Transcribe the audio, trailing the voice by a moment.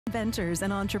Inventors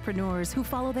and entrepreneurs who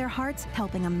follow their hearts,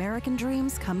 helping American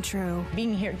dreams come true.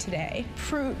 Being here today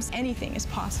proves anything is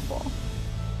possible.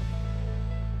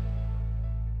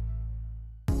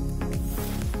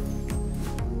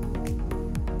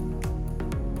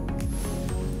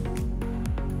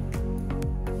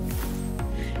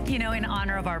 You know, in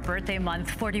honor of our birthday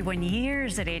month, 41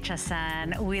 years at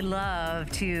HSN, we love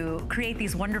to create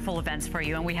these wonderful events for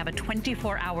you. And we have a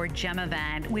 24-hour gem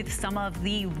event with some of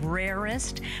the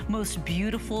rarest, most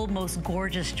beautiful, most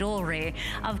gorgeous jewelry.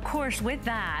 Of course, with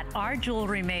that, our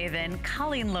jewelry maven,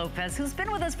 Colleen Lopez, who's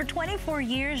been with us for 24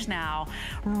 years now,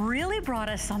 really brought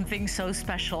us something so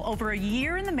special. Over a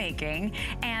year in the making.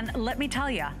 And let me tell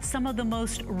you, some of the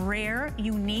most rare,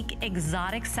 unique,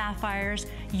 exotic sapphires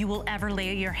you will ever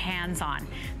lay your hands on.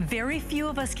 Very few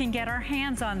of us can get our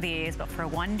hands on these, but for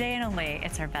one day and only,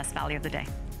 it's our best value of the day.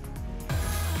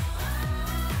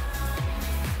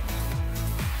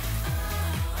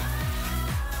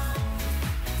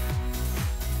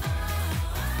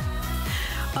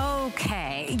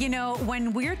 Okay, you know,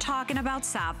 when we're talking about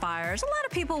sapphires, a lot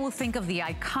of people will think of the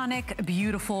iconic,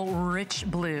 beautiful, rich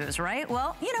blues, right?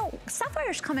 Well, you know,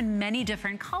 sapphires come in many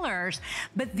different colors,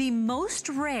 but the most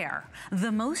rare,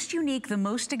 the most unique, the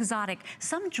most exotic,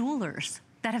 some jewelers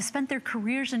that have spent their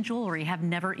careers in jewelry have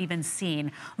never even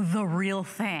seen the real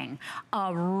thing.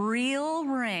 A real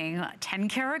ring, 10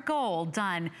 karat gold,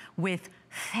 done with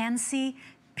fancy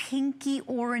pinky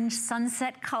orange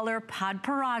sunset color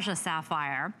Padparaja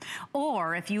sapphire.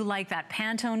 Or if you like that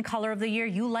Pantone color of the year,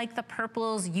 you like the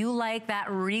purples, you like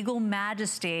that regal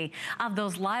majesty of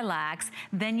those lilacs,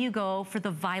 then you go for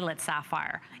the violet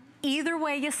sapphire. Either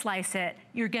way you slice it,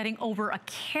 you're getting over a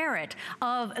carat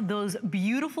of those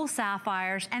beautiful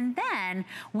sapphires, and then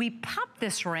we pop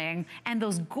this ring and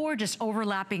those gorgeous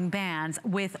overlapping bands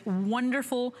with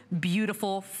wonderful,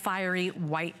 beautiful, fiery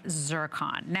white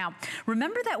zircon. Now,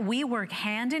 remember that we work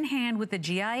hand in hand with the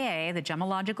GIA, the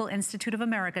Gemological Institute of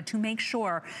America, to make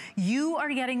sure you are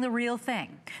getting the real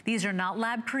thing. These are not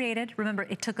lab created. Remember,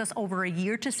 it took us over a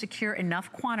year to secure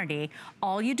enough quantity.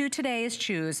 All you do today is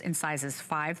choose in sizes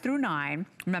 5 through 9.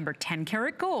 Remember, 10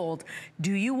 karat gold.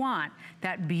 Do you want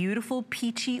that beautiful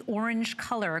peachy orange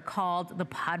color called the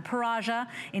Padparaja,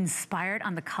 inspired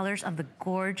on the colors of the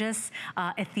gorgeous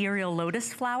ethereal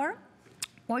lotus flower?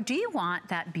 Or do you want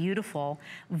that beautiful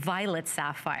violet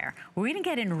sapphire? We're gonna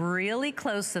get in really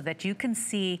close so that you can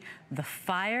see the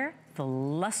fire, the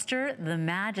luster, the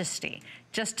majesty,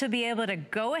 just to be able to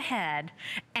go ahead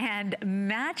and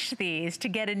match these. To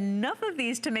get enough of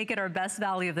these to make it our best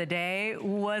value of the day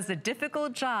was a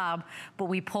difficult job, but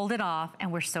we pulled it off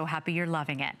and we're so happy you're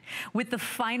loving it. With the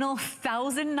final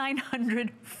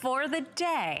 1,900 for the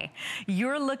day,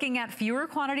 you're looking at fewer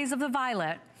quantities of the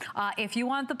violet. If you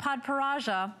want the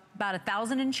Padparaja, about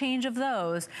 1,000 and change of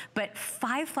those, but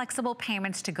 5 flexible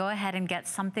payments to go ahead and get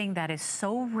something that is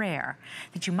so rare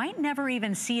that you might never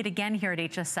even see it again here at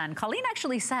HSN. Colleen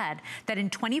actually said that in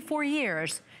 24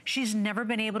 years, she's never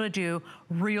been able to do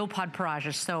real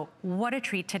Padparajas, so what a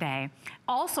treat today.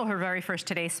 Also her very first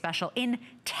today's special in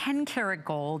 10 karat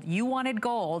gold. You wanted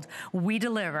gold, we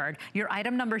delivered. Your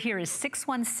item number here is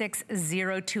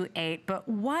 616028, but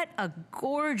what a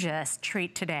gorgeous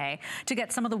treat today to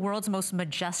get some of the world's most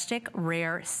majestic,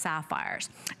 rare sapphires.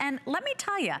 And let me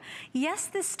tell you, yes,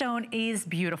 this stone is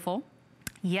beautiful.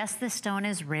 Yes, this stone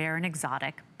is rare and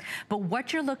exotic, but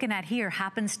what you're looking at here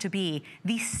happens to be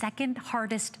the second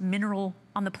hardest mineral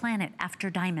on the planet after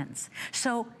diamonds.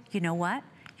 So, you know what?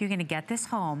 You're gonna get this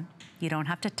home. You don't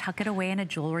have to tuck it away in a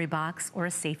jewelry box or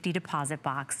a safety deposit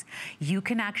box. You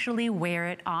can actually wear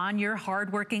it on your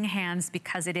hardworking hands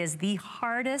because it is the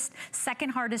hardest,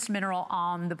 second hardest mineral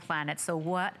on the planet. So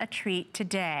what a treat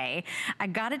today. I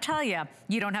gotta tell you,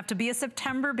 you don't have to be a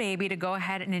September baby to go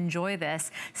ahead and enjoy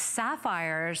this.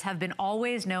 Sapphires have been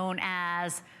always known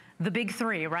as the big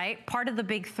three, right? Part of the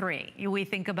big three. We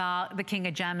think about the king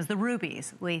of gems, the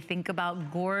rubies. We think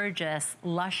about gorgeous,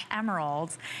 lush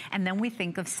emeralds, and then we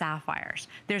think of sapphires.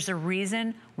 There's a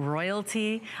reason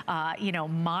royalty, you know,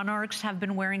 monarchs have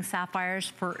been wearing sapphires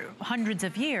for hundreds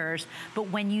of years, but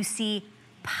when you see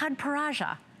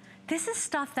Padparaja, this is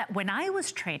stuff that when I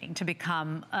was training to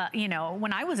become, you know,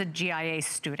 when I was a GIA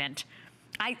student,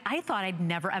 I thought I'd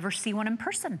never ever see one in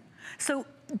person. So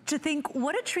to think,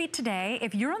 what a treat today.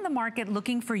 If you're on the market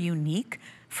looking for unique,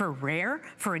 for rare,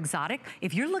 for exotic,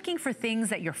 if you're looking for things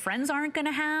that your friends aren't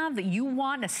gonna have, that you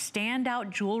want a standout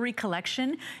jewelry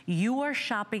collection, you are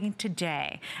shopping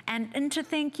today. And to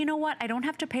think, you know what, I don't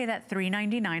have to pay that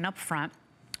 $3.99 up front.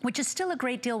 which is still a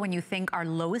great deal when you think our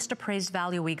lowest appraised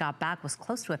value we got back was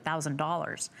close to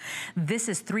 $1,000. This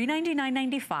is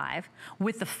 $399.95.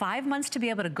 With the 5 months to be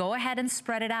able to go ahead and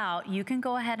spread it out, you can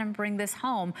go ahead and bring this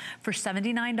home for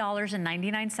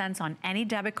 $79.99 on any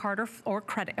debit card or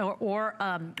credit or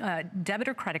debit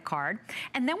or credit card.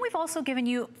 And then we've also given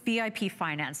you VIP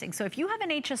financing. So if you have an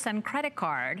HSN credit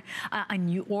card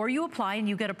or you apply and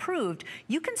you get approved,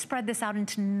 you can spread this out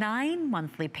into 9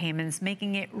 monthly payments,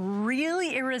 making it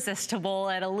really irresistible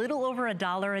at a little over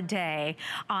 $1 a day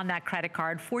on that credit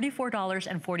card,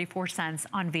 $44.44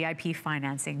 on VIP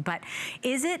financing. But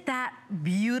is it that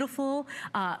beautiful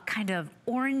kind of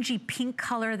orangey pink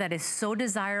color that is so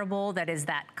desirable, that is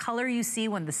that color you see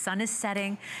when the sun is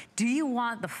setting? Do you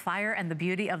want the fire and the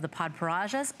beauty of the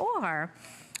Padparajas, or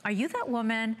are you that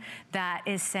woman that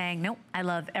is saying, nope, I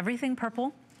love everything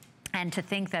purple? And to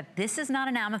think that this is not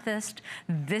an amethyst,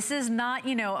 this is not,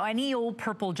 you know, any old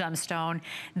purple gemstone.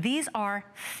 These are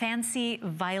fancy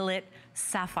violet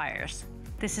sapphires.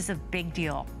 This is a big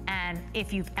deal. And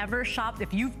if you've ever shopped,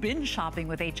 if you've been shopping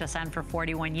with HSN for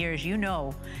 41 years, you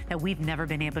know that we've never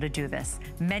been able to do this.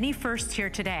 Many firsts here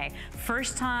today.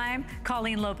 First time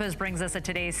Colleen Lopez brings us a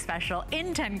today's special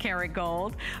in 10 karat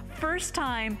gold. First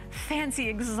time fancy,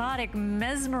 exotic,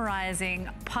 mesmerizing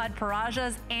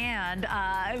Padparajas and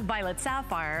violet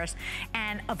sapphires.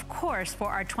 And of course, for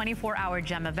our 24-hour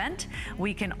gem event,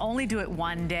 we can only do it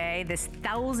one day. This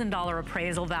 $1,000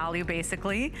 appraisal value,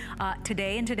 basically,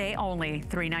 today and today only,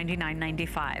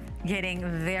 $399.95. Getting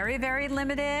very, very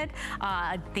limited.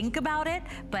 Think about it,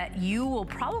 but you will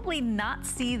probably not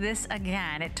see this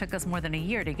again. It took us more than a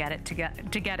year to get it,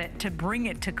 to bring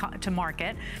it to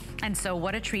market. And so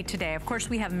what a treat today. Of course,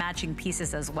 we have matching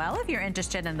pieces as well. If you're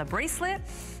interested in the bracelet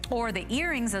or the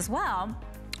earrings as well,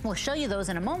 we'll show you those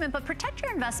in a moment, but protect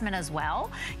your investment as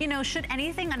well. You know, should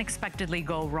anything unexpectedly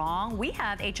go wrong, we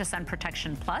have HSN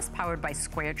Protection Plus, powered by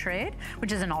Square Trade,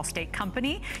 which is an Allstate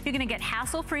company. You're gonna get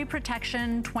hassle-free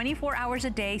protection, 24 hours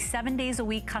a day, 7 days a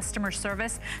week customer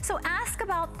service. So ask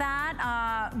about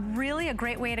that. Really a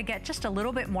great way to get just a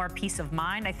little bit more peace of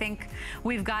mind. I think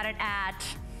we've got it at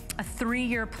a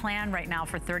 3-year plan right now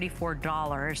for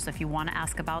 $34. So if you want to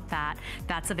ask about that,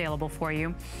 that's available for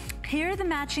you. Here are the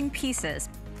matching pieces.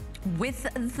 With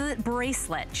the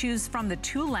bracelet, choose from the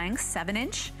 2 lengths,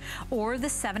 7-inch or the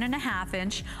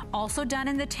 7.5-inch, also done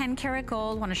in the 10 karat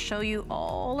gold. Want to show you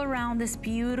all around this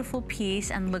beautiful piece,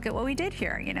 and look at what we did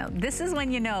here. You know, this is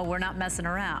when you know we're not messing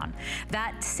around.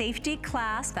 That safety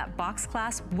clasp, that box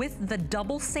clasp with the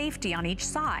double safety on each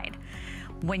side.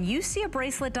 When you see a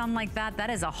bracelet done like that,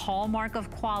 that is a hallmark of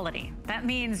quality. That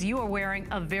means you are wearing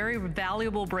a very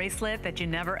valuable bracelet that you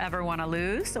never ever want to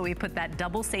lose. So we put that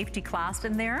double safety clasp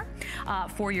in there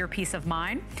for your peace of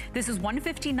mind. This is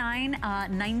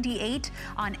 $159.98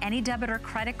 on any debit or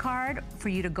credit card for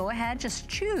you to go ahead, just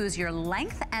choose your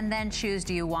length and then choose,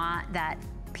 do you want that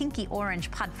pinky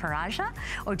orange Padparaja,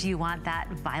 or do you want that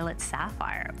violet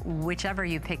sapphire? Whichever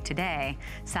you pick today,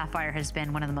 sapphire has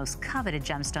been one of the most coveted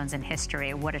gemstones in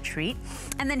history. What a treat.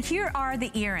 And then here are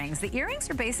the earrings. The earrings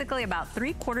are basically about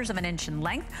 3/4 of an inch in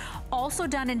length, also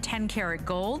done in 10 karat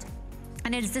gold.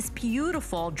 And it is this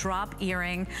beautiful drop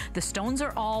earring. The stones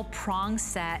are all prong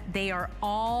set. They are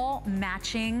all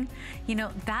matching. You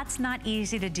know, that's not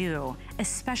easy to do,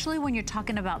 especially when you're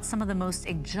talking about some of the most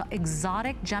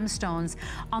exotic gemstones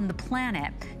on the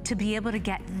planet. To be able to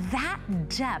get that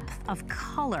depth of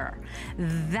color,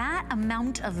 that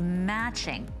amount of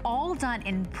matching, all done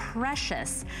in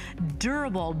precious,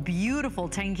 durable, beautiful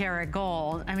 10 karat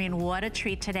gold. I mean, what a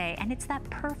treat today. And it's that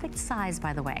perfect size,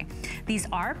 by the way. These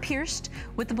are pierced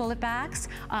with the bullet backs.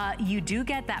 You do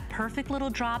get that perfect little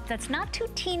drop that's not too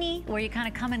teeny, where you kind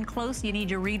of come in close, you need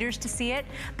your readers to see it,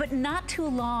 but not too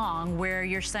long where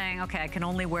you're saying, okay, I can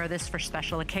only wear this for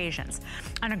special occasions.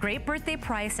 On a great birthday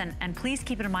price, and please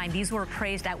keep it in mind, these were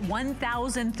appraised at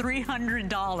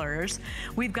 $1,300.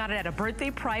 We've got it at a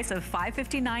birthday price of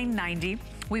 $559.90.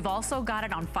 We've also got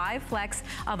it on 5 flex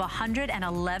of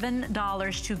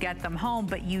 $111 to get them home,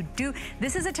 but you do,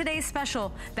 this is a today's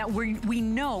special that we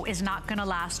know is not gonna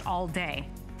last all day.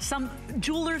 Some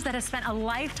jewelers that have spent a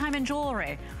lifetime in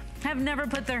jewelry have never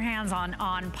put their hands on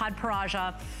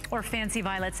Padparaja or fancy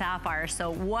violet sapphire. So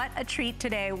what a treat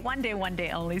today. One day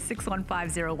only.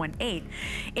 615018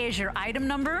 is your item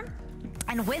number.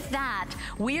 And with that,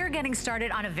 we are getting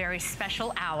started on a very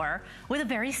special hour with a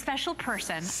very special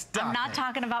person. I'm not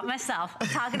talking about myself. I'm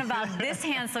talking about this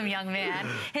handsome young man.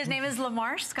 His name is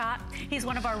Lamar Scott. He's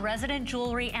one of our resident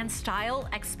jewelry and style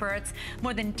experts.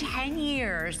 More than 10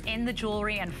 years in the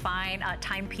jewelry and fine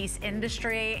timepiece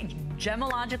industry.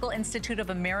 Gemological Institute of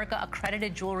America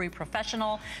accredited jewelry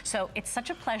professional. So it's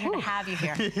such a pleasure to have you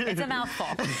here. It's a mouthful.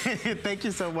 Thank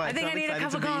you so much. I think I need a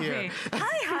cup of coffee.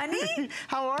 Hi, honey.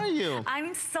 How are you?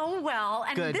 I'm so well.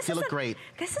 And good. You look great.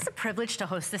 This is a privilege to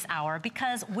host this hour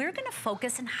because we're going to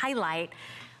focus and highlight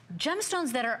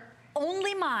gemstones that are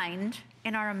only mined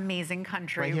in our amazing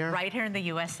country, right here in the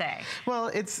USA. Well,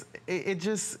 it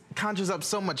just conjures up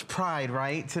so much pride,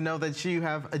 right? To know that you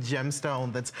have a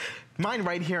gemstone that's mined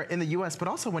right here in the US, but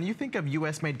also when you think of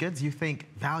US made goods, you think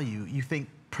value, you think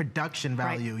production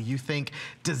value, you think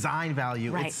design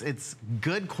value. It's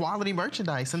good quality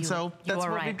merchandise, and so that's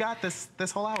what we've got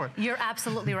this whole hour. You're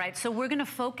absolutely right. So we're going to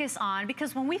focus on,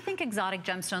 because when we think exotic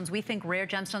gemstones, we think rare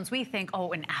gemstones, we think,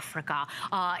 oh, in Africa,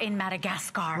 in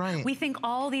Madagascar, we think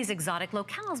all these exotic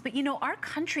locales, but you know, our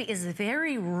country is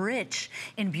very rich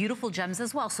in beautiful gems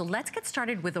as well. So let's get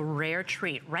started with a rare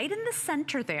treat. Right in the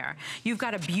center there, you've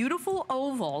got a beautiful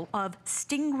oval of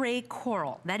stingray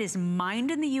coral that is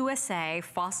mined in the USA,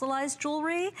 fossilized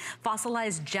jewelry,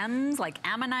 fossilized gems like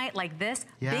ammonite, like this.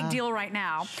 Big deal right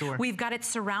now. We've got it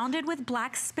surrounded with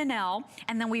black spinel,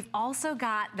 and then we've also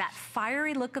got that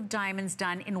fiery look of diamonds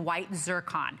done in white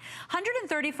zircon.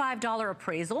 $135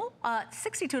 appraisal,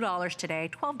 $62 today,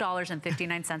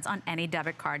 $12.59 on any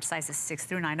debit card, sizes 6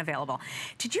 through 9 available.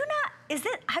 Did you not,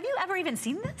 have you ever even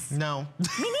seen this? No.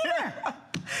 Me neither.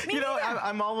 You know,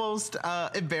 I'm almost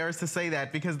embarrassed to say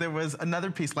that because there was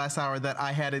another piece last hour that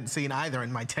I hadn't seen either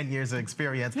in my 10 years of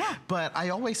experience. But I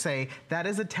always say that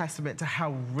is a testament to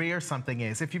how rare something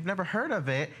is. If you've never heard of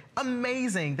it,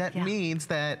 amazing. That means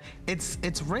that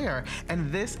it's rare.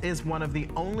 And this is one of the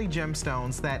only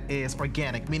gemstones that is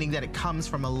organic, meaning that it comes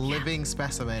from a living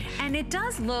specimen. And it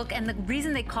does look, and the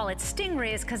reason they call it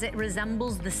stingray is because it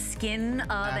resembles the skin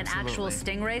of an actual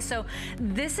stingray. So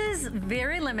this is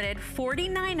very limited.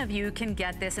 49 of you can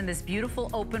get this in this beautiful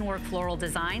open work floral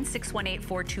design.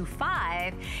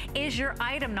 618425 is your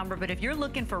item number, but if you're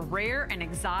looking for rare and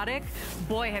exotic,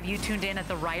 boy, have you tuned in at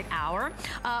the right hour.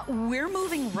 We're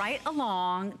moving right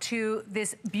along to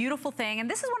this beautiful thing, and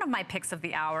this is one of my picks of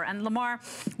the hour. And Lamar,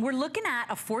 we're looking at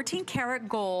a 14 karat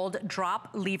gold drop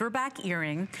lever back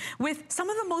earring with some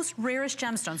of the most rarest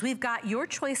gemstones. We've got your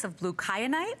choice of blue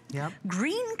kyanite,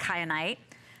 green kyanite,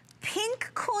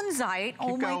 pink kunzite,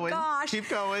 oh my gosh, keep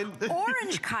going,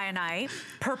 orange kyanite,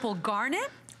 purple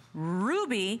garnet,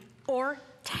 ruby, or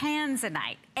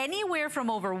tanzanite, anywhere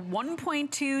from over 1.2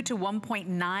 to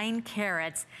 1.9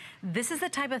 carats. This is the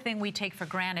type of thing we take for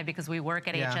granted because we work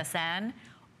at HSN.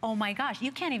 Oh my gosh,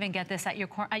 you can't even get this at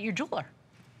your jeweler.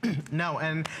 No,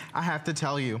 and I have to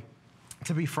tell you,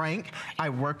 to be frank, I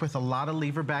work with a lot of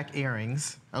lever back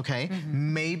earrings, okay?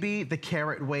 Maybe the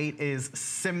carat weight is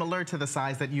similar to the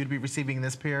size that you'd be receiving in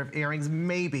this pair of earrings,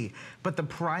 maybe. But the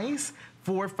price,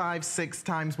 4, 5, 6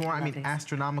 times more. I mean,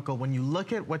 astronomical. When you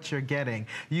look at what you're getting,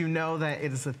 you know that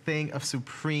it is a thing of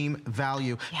supreme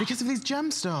value because of these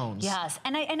gemstones. Yes,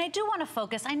 and I do want to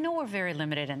focus. I know we're very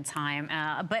limited in time,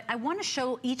 but I want to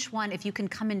show each one, if you can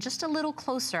come in just a little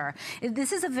closer.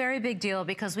 This is a very big deal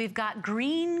because we've got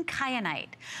green kyanite.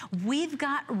 We've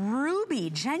got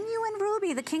ruby, genuine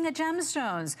ruby, the king of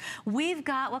gemstones. We've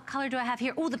got, what color do I have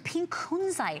here? Oh, the pink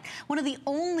kunzite, one of the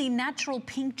only natural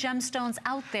pink gemstones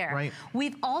out there.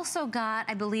 We've also got,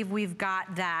 I believe we've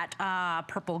got that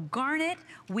purple garnet.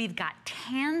 We've got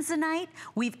tanzanite.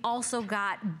 We've also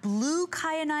got blue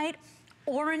kyanite,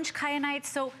 orange kyanite.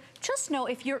 So just know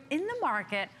if you're in the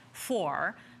market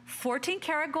for 14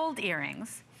 karat gold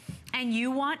earrings and you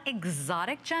want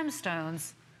exotic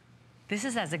gemstones, this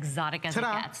is as exotic as it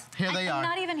gets. Here they are.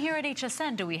 Not even here at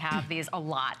HSN do we have these a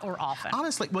lot or often.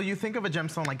 Honestly, well, you think of a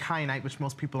gemstone like kyanite, which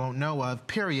most people don't know of,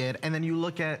 period, and then you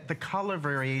look at the color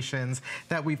variations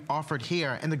that we've offered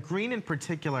here, and the green in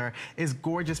particular is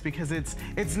gorgeous because it's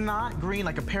not green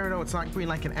like a peridot, it's not green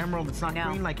like an emerald, it's not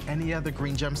green like any other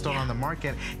green gemstone on the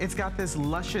market. It's got this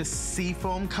luscious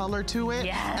seafoam color to it,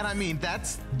 and I mean,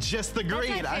 that's just the green.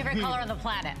 That's my favorite color on the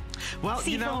planet. Well,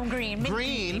 seafoam green.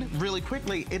 Green, really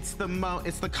quickly, it's the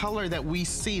the color that we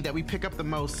see, that we pick up the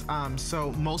most.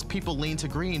 So most people lean to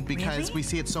green because we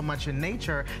see it so much in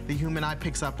nature. The human eye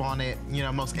picks up on it, you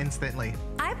know, most instantly.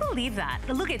 I believe that.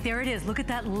 Look at, there it is. Look at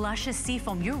that luscious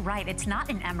seafoam. You're right, it's not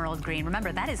an emerald green.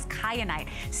 Remember, that is kyanite.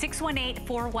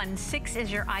 618-416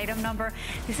 is your item number.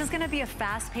 This is gonna be a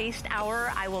fast-paced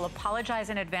hour. I will apologize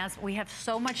in advance. We have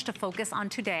so much to focus on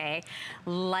today,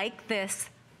 like this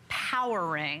power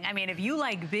ring. I mean, if you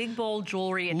like big, bold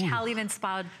jewelry,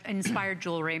 Italian-inspired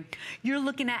jewelry, you're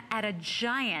looking at a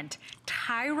giant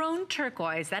Tyrone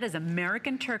turquoise. That is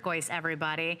American turquoise,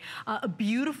 everybody. A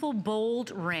beautiful,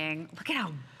 bold ring. Look at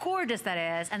how gorgeous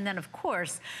that is. And then, of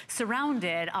course,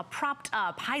 surrounded, propped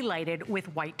up, highlighted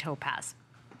with white topaz.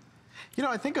 You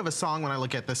know, I think of a song when I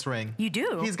look at this ring. You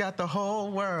do? He's got the whole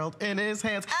world in his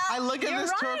hands. I look at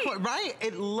this turquoise, right?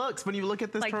 It looks, when you look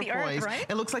at this like turquoise, the earth, right?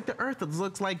 It looks like the earth. It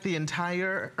looks like the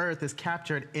entire earth is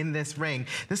captured in this ring.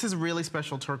 This is really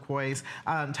special turquoise.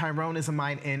 Tyrone is a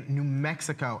mine in New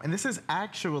Mexico, and this is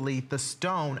actually the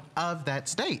stone of that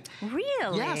state.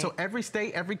 Really? Yeah, so every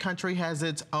state, every country has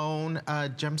its own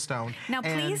gemstone. Now,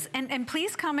 please, and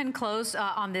please come in close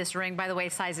on this ring. By the way,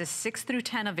 sizes 6 through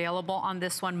 10 available on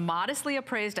this one. Modestly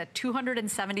appraised at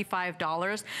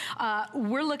 $275.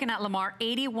 We're looking at, Lamar,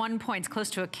 81 points, close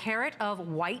to a carat of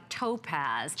white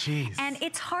topaz. Jeez. And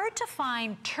it's hard to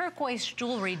find turquoise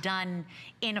jewelry done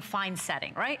in a fine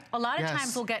setting, right? A lot of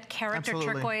times we'll get character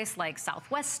turquoise, like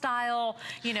Southwest style,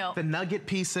 you know. The nugget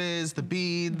pieces, the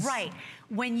beads. Right.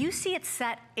 When you see it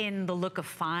set in the look of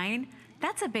fine,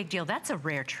 that's a big deal. That's a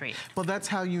rare treat. Well, that's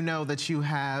how you know that you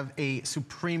have a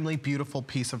supremely beautiful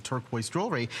piece of turquoise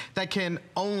jewelry that can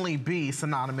only be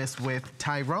synonymous with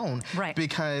Tyrone. Right.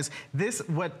 Because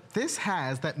what this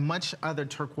has that much other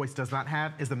turquoise does not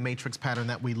have is the matrix pattern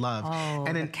that we love. Oh,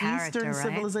 and in Eastern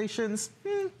civilizations,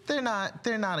 they're not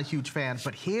a huge fan.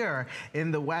 But here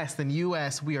in the West, in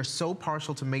US, we are so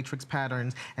partial to matrix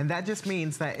patterns. And that just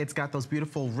means that it's got those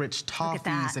beautiful rich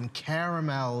toffees and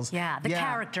caramels. Yeah, the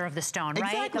character of the stone.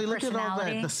 Right? Exactly. Look at all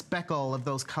the speckle of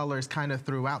those colors kind of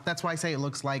throughout. That's why I say it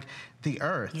looks like the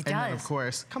earth. It does. Then, of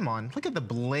course, come on, look at the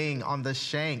bling on the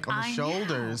shank, on the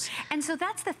shoulders. And so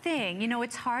that's the thing. You know,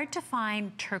 it's hard to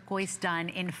find turquoise done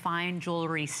in fine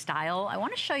jewelry style. I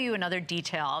want to show you another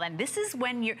detail. And this is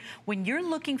when you're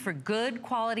looking for good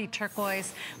quality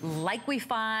turquoise, like we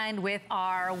find with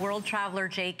our world traveler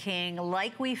J. King,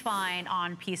 like we find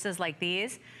on pieces like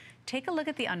these. Take a look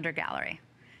at the undergallery.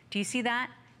 Do you see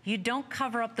that? You don't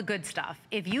cover up the good stuff.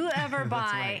 If you ever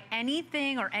buy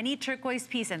anything or any turquoise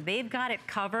piece and they've got it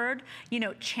covered, you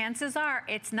know, chances are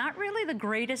it's not really the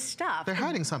greatest stuff. They're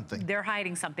hiding something. They're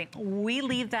hiding something. We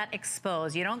leave that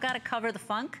exposed. You don't got to cover the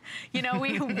funk. You know,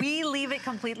 we leave it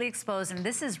completely exposed. And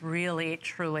this is really,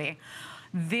 truly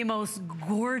the most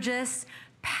gorgeous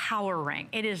power ring.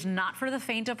 It is not for the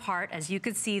faint of heart. As you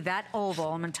can see, that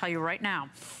oval, I'm going to tell you right now,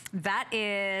 that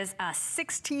is a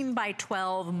 16 by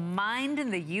 12 mined in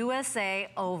the USA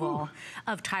oval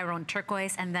of Tyrone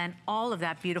turquoise, and then all of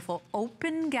that beautiful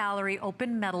open gallery,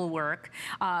 open metal work,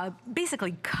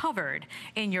 basically covered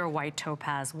in your white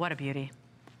topaz. What a beauty.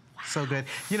 So good.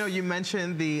 You know, you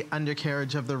mentioned the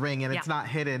undercarriage of the ring, and it's not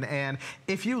hidden. And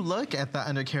if you look at the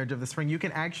undercarriage of this ring, you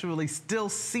can actually still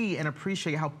see and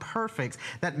appreciate how perfect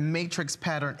that matrix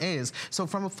pattern is. So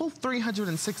from a full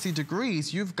 360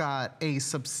 degrees, you've got a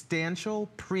substantial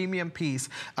premium piece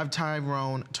of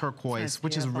Tyrone turquoise,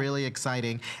 which is really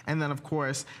exciting. And then, of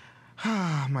course,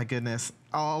 oh my goodness,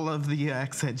 all of the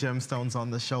accent gemstones on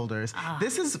the shoulders.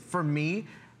 This is, for me,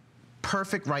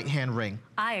 perfect right-hand ring.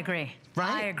 I agree. Right?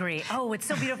 I agree. Oh, it's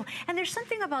so beautiful. And there's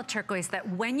something about turquoise that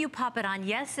when you pop it on,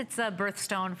 yes, it's a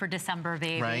birthstone for December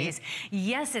babies. Right?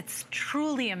 Yes, it's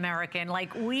truly American.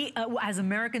 Like we, as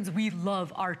Americans, we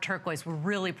love our turquoise. We're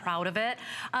really proud of it.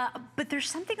 But there's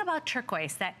something about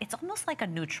turquoise that it's almost like a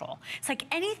neutral. It's like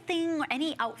anything,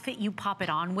 any outfit you pop it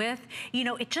on with, you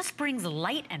know, it just brings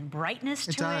light and brightness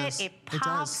to it. It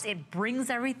pops, it brings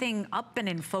everything up and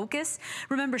in focus.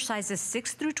 Remember, sizes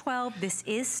 6 through 12. This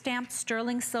is stamped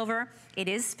sterling silver. It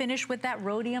is finished with that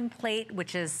rhodium plate,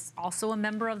 which is also a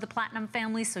member of the platinum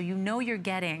family, so you know you're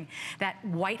getting that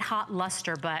white hot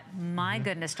luster, but my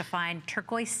goodness, to find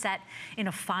turquoise set in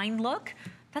a fine look,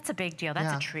 that's a big deal.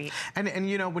 That's a treat. And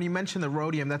you know, when you mention the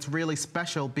rhodium, that's really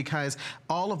special because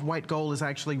all of white gold is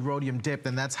actually rhodium dipped,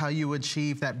 and that's how you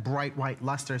achieve that bright white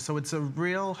luster. So it's a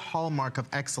real hallmark of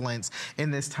excellence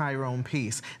in this Tyrone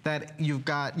piece, that you've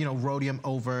got, you know, rhodium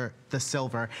over the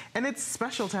silver. And it's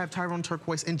special to have Tyrone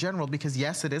turquoise in general because,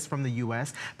 yes, it is from the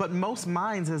U.S., but most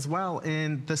mines as well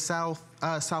in the South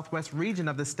southwest region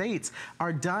of the States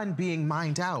are done being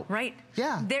mined out. Right.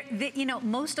 Yeah. You know,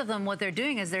 most of them, what they're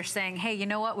doing is they're saying, hey, you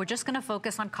know what, we're just gonna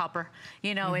focus on copper.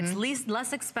 You know, it's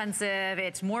less expensive,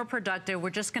 it's more productive, we're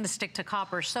just gonna stick to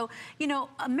copper. So, you know,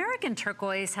 American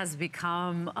turquoise has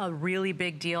become a really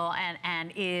big deal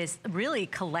and is really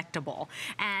collectible.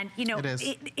 And, you know,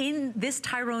 in this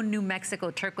Tyrone, New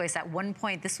Mexico turquoise, at one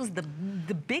point, this was the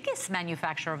biggest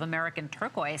manufacturer of American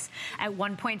turquoise at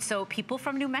one point. So people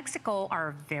from New Mexico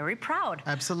are very proud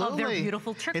of their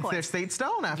beautiful turquoise. It's their state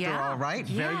stone after all, right?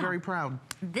 Very, very proud.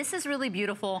 This is really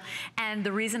beautiful. And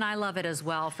the reason I love it as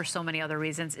well, for so many other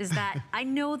reasons, is that I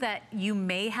know that you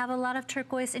may have a lot of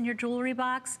turquoise in your jewelry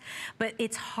box, but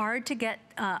it's hard to get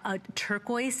a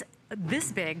turquoise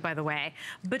this big, by the way,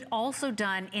 but also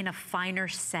done in a finer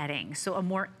setting. So a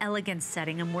more elegant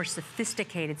setting, a more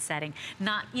sophisticated setting,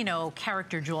 not, you know,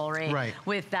 character jewelry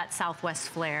with that Southwest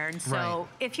flair. And so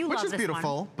if you love this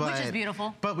one, which is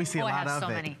beautiful, but we see a lot of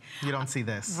it. You don't see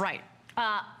this. Right.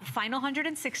 Final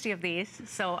 160 of these,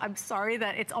 so I'm sorry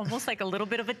that it's almost like a little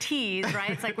bit of a tease,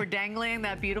 right? It's like we're dangling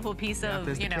that beautiful piece of,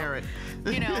 you know,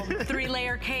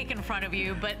 3-layer cake in front of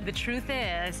you. But the truth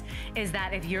is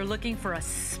that if you're looking for a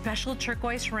special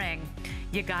turquoise ring,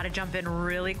 you got to jump in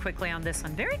really quickly on this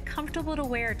one. Very comfortable to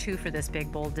wear too for this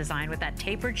big bold design with that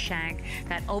tapered shank,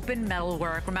 that open metal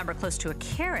work. Remember, close to a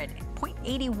carat,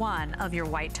 0.81 of your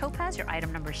white topaz. Your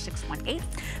item number is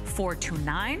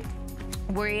 618429.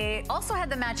 We also had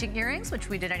the matching earrings, which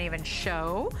we didn't even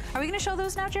show. Are we gonna show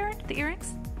those now, Jared? The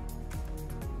earrings?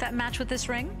 That match with this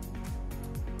ring?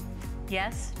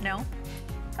 Yes? No?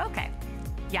 Okay.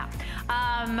 Yeah.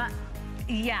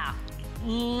 Yeah.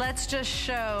 Let's just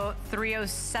show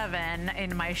 307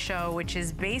 in my show, which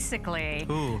is basically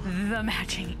the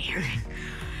matching earring.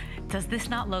 Does this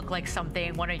not look like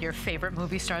something one of your favorite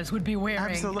movie stars would be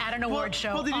wearing at an award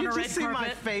show on a red carpet? Well, did you just see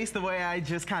my face, the way I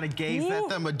just kind of gazed at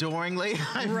them adoringly?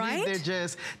 I mean,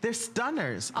 they're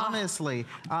stunners, honestly.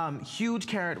 Huge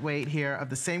carat weight here of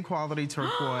the same quality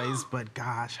turquoise, but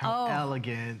gosh, how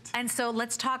elegant. And so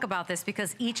let's talk about this,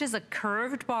 because each is a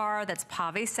curved bar that's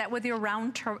pave set with your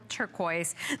round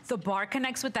turquoise. The bar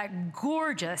connects with that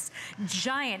gorgeous,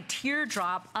 giant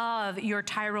teardrop of your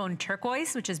Tyrone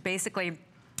turquoise, which is basically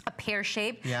a pear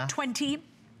shape, 20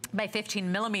 by 15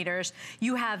 millimeters.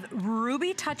 You have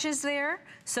ruby touches there,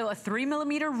 so a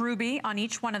 3mm ruby on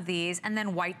each one of these, and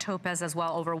then white topaz as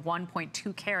well, over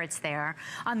 1.2 carats there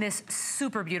on this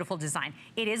super beautiful design.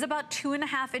 It is about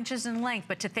 2.5 inches in length,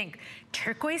 but to think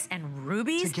turquoise and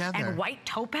rubies and white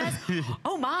topaz,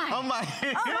 oh my. Oh my,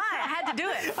 I had to do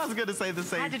it. I was gonna say the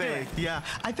same thing. Yeah,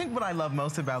 I think what I love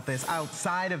most about this,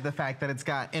 outside of the fact that it's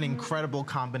got an incredible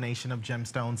combination of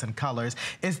gemstones and colors,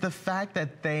 is the fact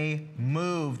that they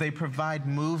move. They provide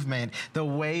movement, the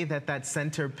way that that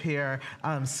center pier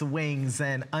swings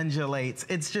and undulates.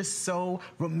 It's just so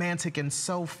romantic and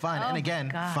so fun. And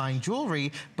again, fine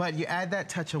jewelry, but you add that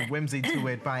touch of whimsy to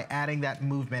it by adding that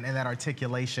movement and that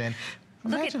articulation.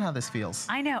 Imagine how this feels.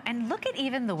 I know, and look at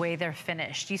even the way they're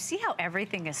finished. You see how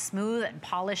everything is smooth and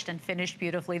polished and finished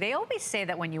beautifully. They always say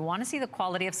that when you want to see the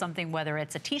quality of something, whether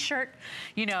it's a t-shirt,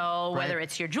 you know, whether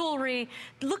it's your jewelry,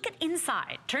 look at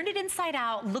inside. Turn it inside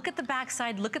out, look at the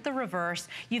backside, look at the reverse.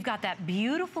 You've got that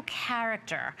beautiful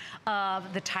character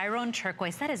of the Tyrone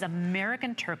turquoise. That is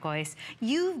American turquoise.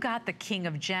 You've got the king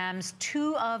of gems,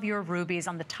 2 of your rubies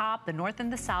on the top, the north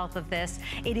and the south of this.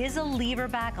 It is a lever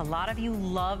back. A lot of you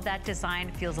love that design.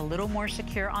 Feels a little more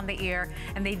secure on the ear,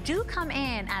 and they do come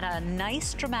in at a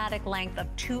nice dramatic length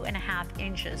of 2.5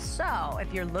 inches. So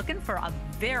if you're looking for a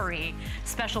very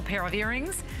special pair of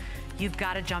earrings, you've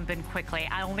got to jump in quickly.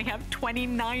 I only have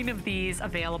 29 of these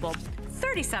available.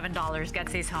 $37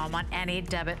 gets these home on any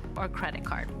debit or credit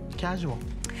card. Casual.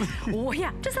 Well,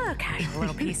 yeah, just a casual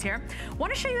little piece here.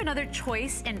 Want to show you another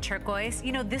choice in turquoise.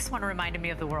 You know, this one reminded me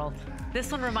of the world.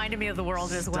 This one reminded me of the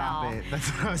world as well. Stop it. That's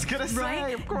what I was going to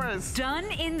say, of course.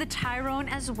 Done in the Tyrone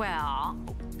as well.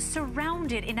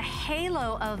 Surrounded in a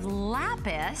halo of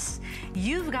lapis,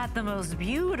 you've got the most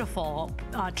beautiful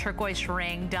turquoise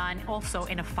ring done also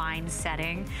in a fine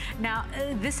setting. Now,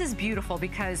 this is beautiful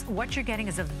because what you're getting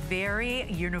is a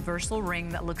very universal ring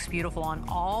that looks beautiful on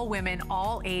all women,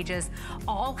 all ages,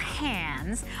 all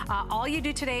hands. All you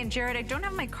do today, and Jared, I don't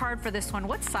have my card for this one.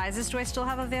 What sizes do I still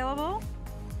have available?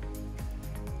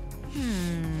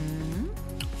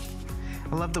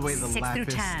 I love the way the 6 through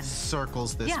 10. lapis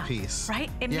circles this piece. Right?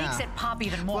 It makes it pop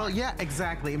even more. Well, yeah,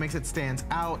 exactly. It makes it stand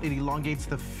out. It elongates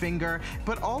the finger.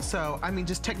 But also, I mean,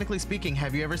 just technically speaking,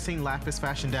 have you ever seen lapis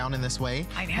fashioned down in this way?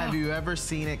 I know. Have you ever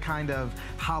seen it kind of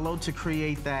hollowed to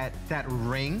create that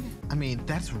ring? I mean,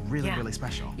 that's really, really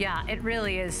special. Yeah, it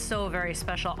really is so very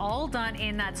special. All done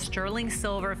in that sterling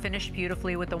silver, finished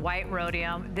beautifully with the white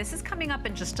rhodium. This is coming up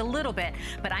in just a little bit,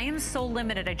 but I am so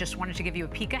limited. I just wanted to give you a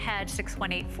peek ahead.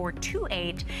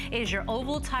 618428 is your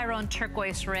oval Tyrone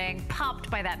turquoise ring, popped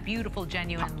by that beautiful,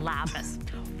 genuine lapis.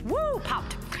 Woo,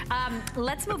 popped.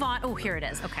 Let's move on. Oh, here it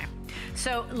is. Okay.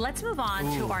 So let's move on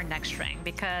to our next ring,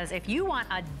 because if you want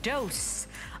a dose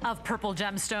of purple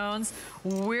gemstones,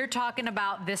 we're talking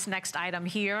about this next item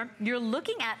here. You're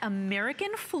looking at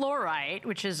American fluorite,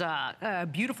 which is a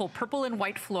beautiful purple and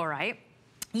white fluorite.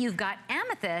 You've got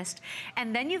amethyst,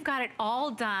 and then you've got it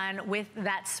all done with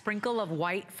that sprinkle of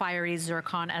white fiery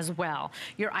zircon as well.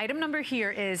 Your item number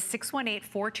here is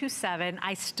 618427.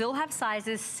 I still have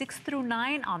sizes 6 through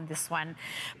 9 on this one.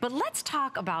 But let's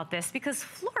talk about this, because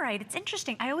fluorite, it's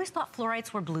interesting. I always thought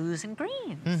fluorites were blues and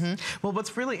greens. Well,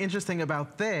 what's really interesting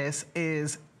about this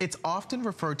is it's often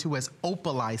referred to as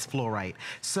opalized fluorite.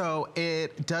 So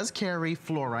it does carry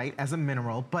fluorite as a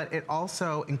mineral, but it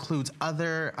also includes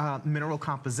other mineral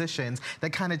compositions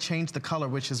that kind of change the color,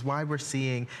 which is why we're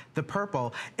seeing the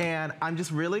purple. And I'm just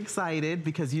really excited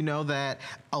because you know that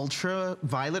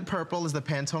ultraviolet purple is the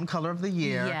Pantone color of the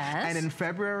year. Yes. And in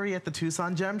February at the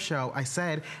Tucson Gem Show, I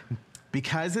said,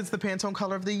 because it's the Pantone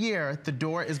color of the year, the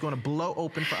door is going to blow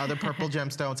open for other purple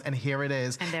gemstones, and here it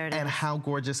is. And there it is. And how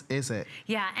gorgeous is it?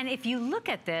 Yeah, and if you look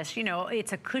at this, you know,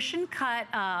 it's a cushion cut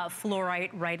fluorite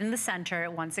right in the center.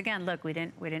 Once again, look, we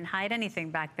didn't hide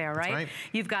anything back there, right? That's right.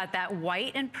 You've got that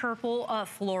white and purple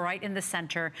fluorite in the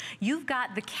center. You've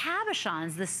got the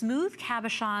cabochons, the smooth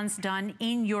cabochons done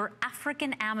in your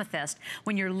African amethyst.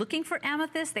 When you're looking for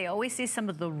amethyst, they always say some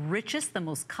of the richest, the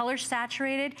most color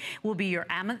saturated will be your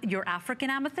African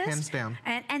amethyst. Hands down.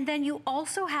 And then you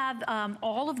also have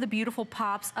all of the beautiful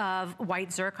pops of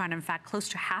white zircon. In fact, close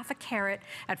to half a carat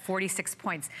at 46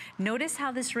 points. Notice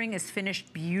how this ring is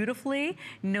finished beautifully.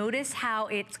 Notice how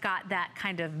it's got that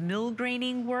kind of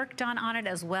mill-graining work done on it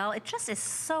as well. It just is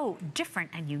so different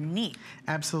and unique.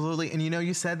 Absolutely. And you know,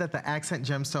 you said that the accent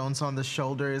gemstones on the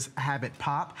shoulders have it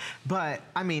pop, but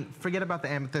I mean, forget about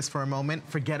the amethyst for a moment.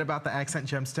 Forget about the accent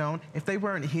gemstone. If they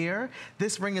weren't here,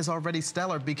 this ring is already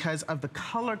stellar because of the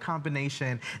color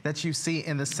combination that you see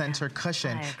in the center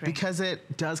cushion. I agree. Because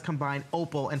it does combine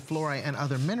opal and fluorite and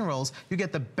other minerals, you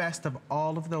get the best of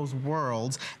all of those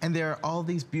worlds. And there are all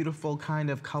these beautiful kind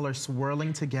of colors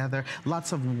swirling together.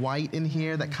 Lots of white in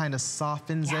here that kind of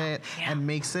softens it and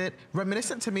makes it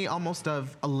reminiscent to me almost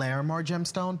of a Larimar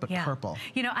gemstone, but purple.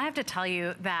 You know, I have to tell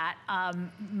you that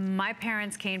my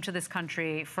parents came to this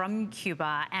country from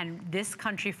Cuba, and this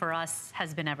country for us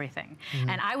has been everything.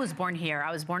 And I was born here.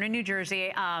 I was born in New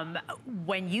Jersey.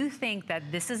 When you think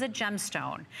that this is a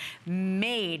gemstone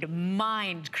made,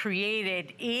 mined,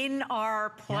 created in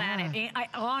our planet,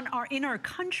 in our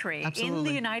country, in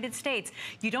the United States,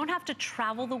 you don't have to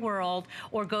travel the world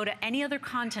or go to any other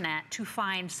continent to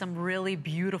find some really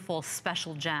beautiful,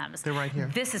 special gems. They're right here.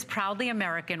 This is proudly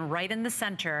American, right in the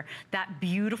center. That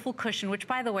beautiful cushion, which,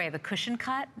 by the way, the cushion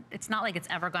cut, it's not like it's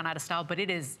ever gone out of style, but it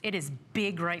is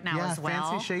big right now as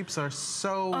well. Fancy shapes are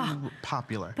so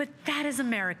popular. But that is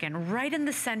American, right in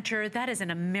the center. That is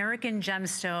an American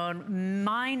gemstone,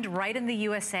 mined right in the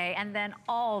USA, and then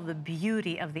all the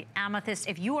beauty of the amethyst.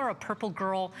 If you are a purple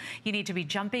girl, you need to be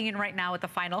jumping in right now with the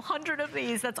final 100 of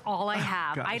these. That's all I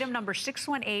have. Item number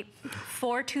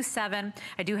 618427.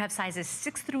 I do have sizes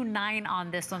 6 through 9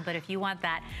 on this one, but if you want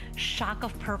that shock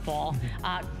of purple,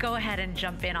 go ahead and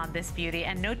jump in on this beauty.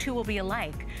 And no two will be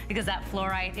alike, because that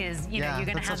fluorite is, you know, you're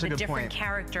going to have the different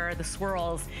character, the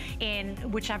swirls in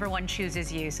whichever one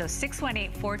chooses you. So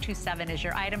 618427 is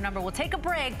your item number. We'll take a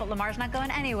break, but Lamar's not going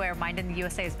anywhere. Mind in the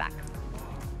USA is back.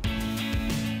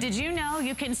 Did you know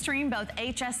you can stream both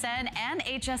HSN and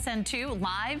HSN2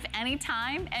 live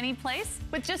anytime, any place?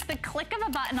 With just the click of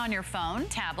a button on your phone,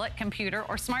 tablet, computer,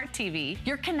 or smart TV,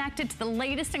 you're connected to the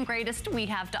latest and greatest we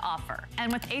have to offer.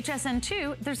 And with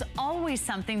HSN2, there's always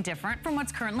something different from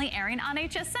what's currently airing on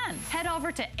HSN. Head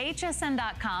over to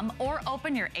hsn.com or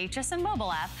open your HSN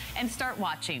mobile app and start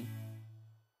watching.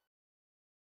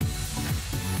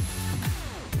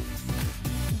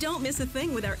 Don't miss a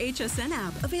thing with our HSN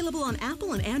app, available on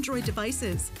Apple and Android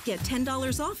devices. Get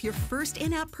 $10 off your first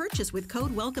in-app purchase with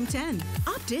code WELCOME10.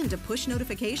 Opt in to push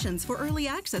notifications for early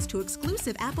access to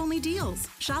exclusive app-only deals.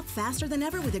 Shop faster than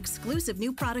ever with exclusive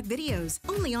new product videos,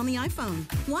 only on the iPhone.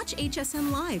 Watch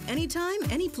HSN Live anytime,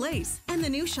 any place. And the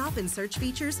new shop and search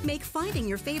features make finding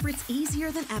your favorites easier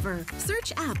than ever.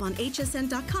 Search app on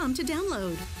hsn.com to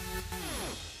download.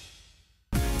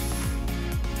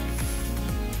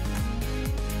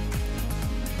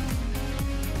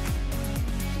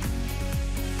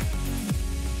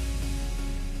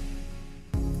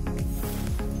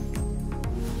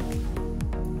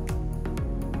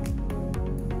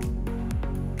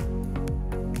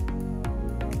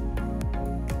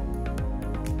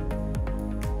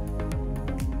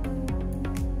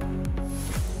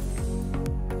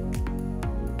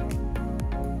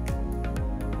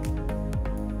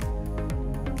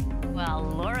 Well,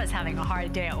 Laura's having a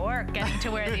hard day at work getting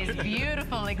to wear these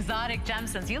beautiful exotic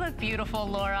gemstones. You look beautiful,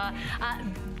 Laura.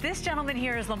 This gentleman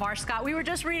here is Lamar Scott. We were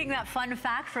just reading that fun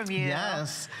fact from you.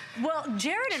 Yes. Well,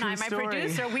 Jared and I, my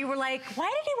producer, we were like, why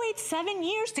did he wait 7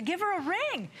 years to give her a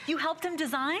ring? You helped him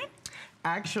design?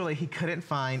 Actually, he couldn't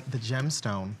find the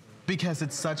gemstone, because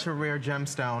it's such a rare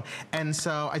gemstone. And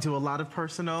so I do a lot of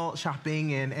personal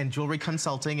shopping and jewelry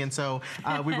consulting. And so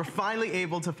we were finally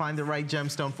able to find the right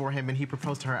gemstone for him, and he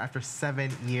proposed to her after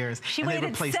 7 years. She and waited they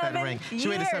replaced 7 that ring. years. She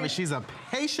waited 7. She's a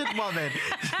patient woman.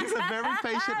 She's a very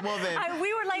patient woman.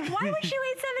 We were like, why would she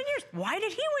wait 7 years? Why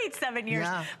did he wait 7 years?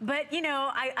 Yeah. But you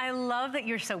know, I love that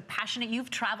you're so passionate. You've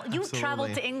traveled. You've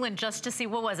traveled to England just to see,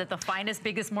 what was it, the finest,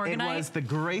 biggest morganite? It was the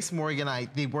Grace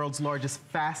Morganite, the world's largest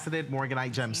faceted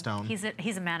morganite gemstone.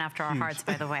 He's a man after our hearts,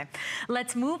 by the way.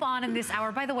 Let's move on in this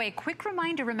hour. By the way, quick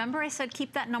reminder, remember I said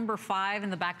keep that number 5 in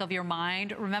the back of your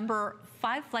mind. Remember,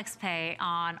 5 flex pay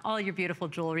on all your beautiful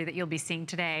jewelry that you'll be seeing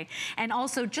today. And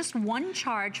also just one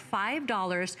charge,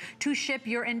 $5 to ship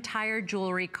your entire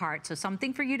jewelry cart. So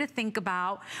something for you to think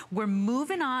about. We're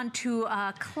moving on to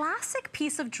a classic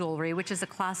piece of jewelry, which is a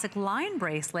classic line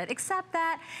bracelet, except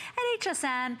that at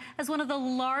HSN, as one of the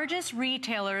largest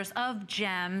retailers of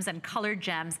gems and colored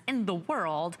gems in the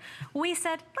world, we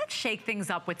said, let's shake things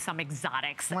up with some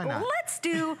exotics. Why not? Let's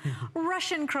do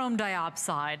Russian chrome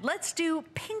diopside. Let's do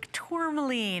pink tourmaline.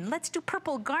 Let's do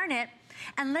purple garnet.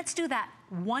 And let's do that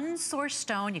one source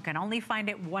stone. You can only find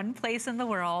it one place in the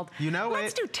world. You know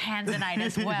Let's do tanzanite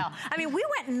as well. I mean, we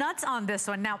went nuts on this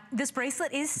one. Now, this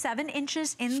bracelet is 7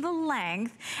 inches in the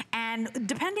length, and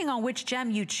depending on which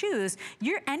gem you choose,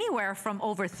 you're anywhere from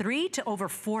over 3 to over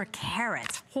 4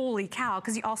 carats. Holy cow,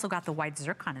 because you also got the white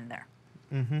zircon in there.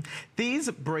 Mm-hmm.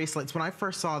 These bracelets, when I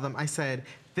first saw them, I said,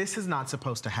 this is not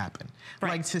supposed to happen.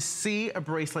 Right. Like, to see a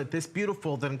bracelet this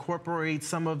beautiful that incorporates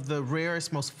some of the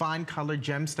rarest, most fine colored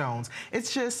gemstones,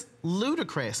 it's just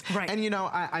ludicrous. Right. And you know,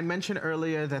 I mentioned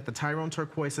earlier that the Tyrone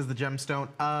turquoise is the gemstone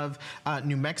of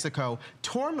New Mexico.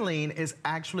 Tourmaline is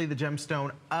actually the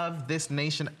gemstone of this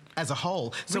nation as a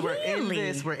whole. So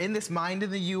really? we're in this Mind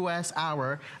in the U.S.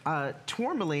 hour.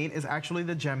 Tourmaline is actually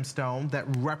the gemstone that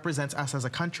represents us as a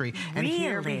country. And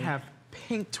here we have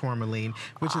pink tourmaline,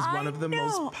 which is one of the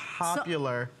most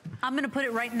popular. So I'm going to put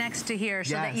it right next to here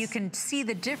so that Yes. you can see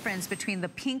the difference between the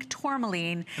pink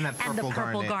tourmaline And the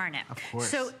purple garnet. Of course.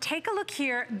 So take a look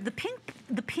here. The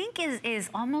pink is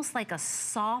almost like a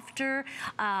softer,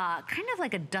 kind of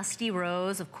like a dusty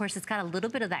rose. Of course, it's got a little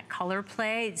bit of that color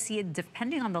play. See it,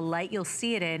 depending on the light you'll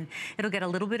see it in, it'll get a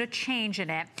little bit of change in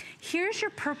it. Here's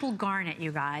your purple garnet,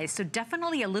 you guys. So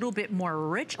definitely a little bit more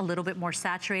rich, a little bit more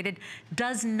saturated.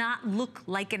 Does not look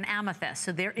like an amethyst.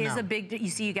 So there is a big, you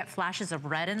see you get flashes of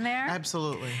red in there.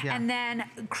 Absolutely, yeah. And then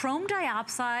chrome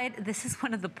diopside, this is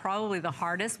one of the, probably the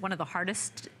hardest, one of the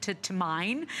hardest to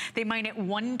mine. They mine it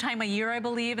 1 time a year, I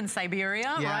believe, in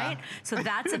Siberia, right? So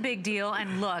that's a big deal.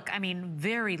 And look, I mean,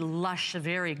 very lush,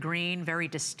 very green, very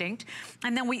distinct.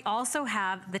 And then we also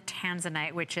have the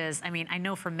tanzanite, which is, I mean, I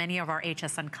know for many of our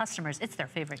HSN customers, it's their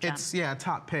favorite gem. It's,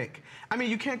 top pick. I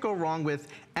mean, you can't go wrong with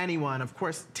anyone. Of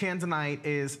course, tanzanite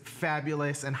is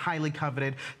fabulous and highly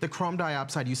coveted. The chrome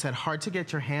diopside, you said, hard to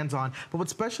get your hands on. But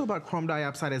what's special about chrome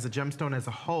diopside as a gemstone as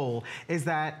a whole is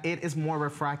that it is more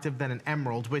refractive than an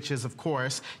emerald, which is, of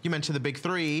course, you mentioned the big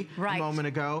 3 a moment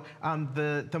ago,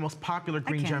 the most popular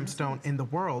green gemstone in the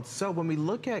world. So when we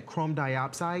look at chrome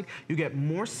diopside, you get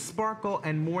more sparkle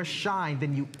and more shine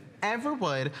than you ever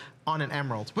would on an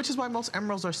emerald, which is why most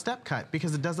emeralds are step cut,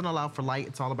 because it doesn't allow for light.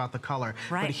 It's all about the color.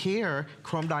 Right. But here,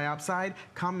 chrome diopside,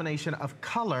 combination of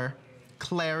color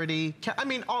clarity, I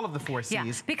mean, all of the 4 C's.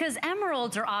 Yeah, because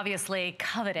emeralds are obviously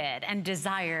coveted and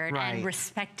desired and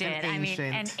respected. And ancient. I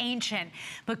mean, and ancient.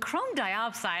 But chrome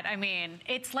diopside, I mean,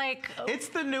 it's like... It's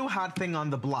the new hot thing on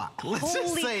the block. Let's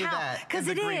just say that. Because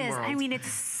it is. I mean, it's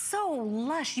so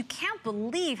lush. You can't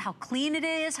believe how clean it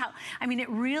is. I mean, it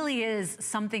really is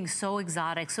something so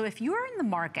exotic. So if you're in the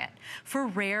market for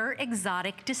rare,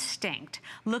 exotic, distinct,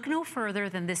 look no further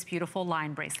than this beautiful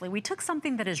line bracelet. We took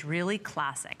something that is really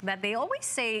classic, that they always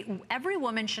say every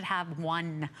woman should have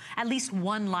at least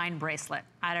one line bracelet.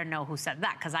 I don't know who said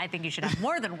that, because I think you should have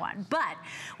more than one. But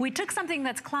we took something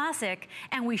that's classic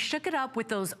and we shook it up with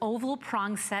those oval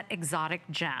prong set exotic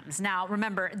gems. Now,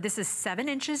 remember, this is 7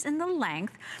 inches in the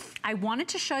length. I wanted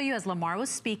to show you, as Lamar was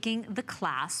speaking, the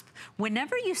clasp.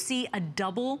 Whenever you see a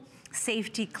double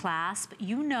safety clasp,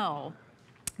 you know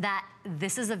that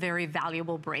this is a very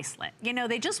valuable bracelet. You know,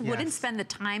 they just wouldn't spend the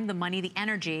time, the money, the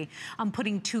energy on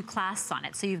putting 2 clasps on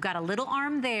it. So you've got a little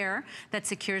arm there that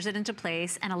secures it into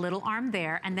place and a little arm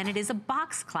there, and then it is a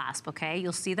box clasp, okay?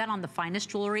 You'll see that on the finest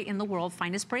jewelry in the world,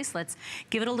 finest bracelets.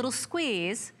 Give it a little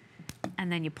squeeze,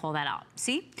 and then you pull that out.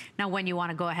 See? Now when you want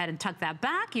to go ahead and tuck that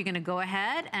back, you're going to go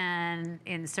ahead and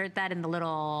insert that in the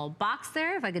little box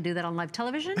there, if I could do that on live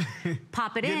television.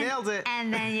 Pop it in. You nailed it.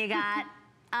 And then you got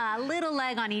a little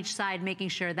leg on each side, making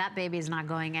sure that baby is not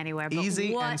going anywhere. But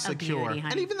easy what and secure. A beauty,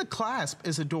 honey. And even the clasp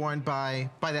is adorned by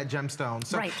that gemstone.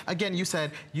 So again, you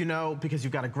said, you know, because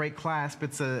you've got a great clasp,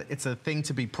 it's a thing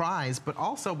to be prized, but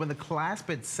also when the clasp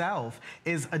itself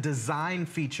is a design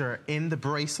feature in the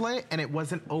bracelet and it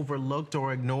wasn't overlooked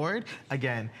or ignored,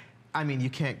 again, I mean, you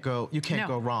can't go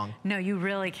wrong. No, you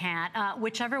really can't.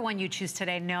 Whichever one you choose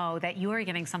today, know that you are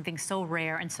getting something so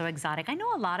rare and so exotic. I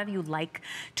know a lot of you like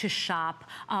to shop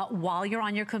while you're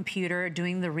on your computer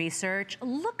doing the research.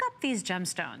 Look up these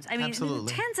gemstones. I mean,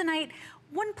 tanzanite,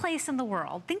 one place in the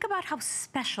world. Think about how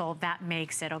special that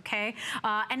makes it, okay?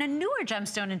 And a newer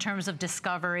gemstone in terms of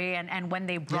discovery and when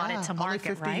they brought it to market,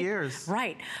 only 50 years.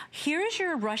 Right. Here's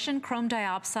your Russian chrome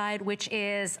diopside, which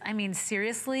is, I mean,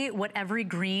 seriously, what every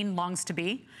green longs to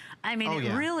be. I mean,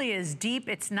 it really is deep.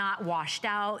 It's not washed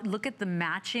out. Look at the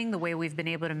matching, the way we've been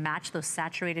able to match those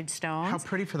saturated stones. How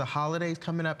pretty for the holidays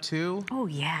coming up, too. Oh,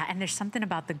 yeah. And there's something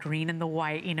about the green and the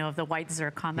white, you know, of the white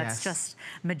zircon that's just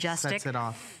majestic. Sets it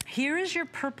off. Here is your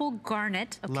purple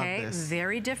garnet, okay? Love this.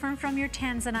 Very different from your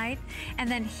tanzanite. And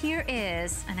then here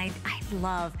is, and I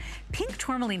love, pink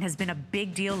tourmaline has been a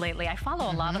big deal lately. I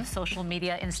follow a lot of social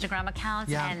media, Instagram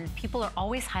accounts, and people are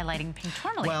always highlighting pink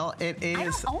tourmaline. Well, it is. I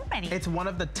don't own any. It's one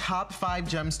of the top 5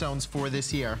 gemstones for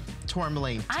this year.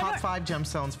 Tourmaline. Top 5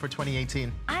 gemstones for 2018.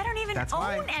 I don't even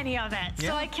own any of it,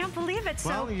 so I can't believe it.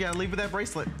 Well, so you gotta leave with that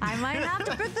bracelet. I might have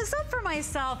to put this up for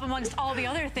myself amongst all the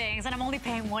other things, and I'm only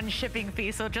paying 1 shipping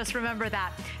fee, so just remember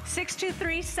that.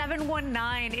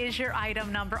 623-719 is your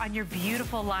item number on your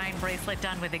beautiful line bracelet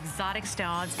done with exotic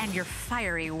stones and your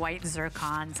fiery white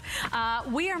zircons.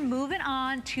 We are moving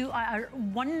on to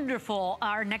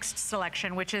our next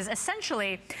selection, which is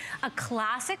essentially a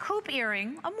classic hoop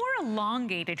earring, a more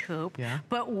elongated hoop,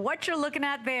 but what you're looking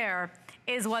at there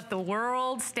is what the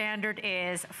world standard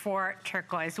is for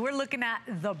turquoise. We're looking at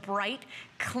the bright,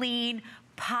 clean,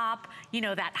 pop, you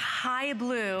know, that high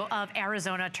blue of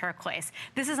Arizona turquoise.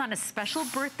 This is on a special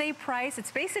birthday price.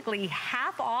 It's basically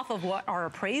half off of what our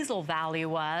appraisal value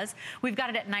was. We've got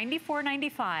it at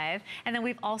 $94.95, and then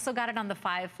we've also got it on the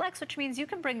 5 Flex, which means you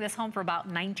can bring this home for about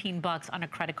 19 bucks on a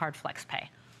credit card flex pay.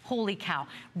 Holy cow.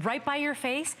 Right by your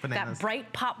face, that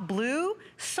bright pop blue,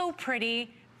 so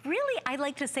pretty. Really, I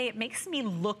like to say it makes me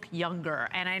look younger.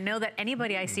 And I know that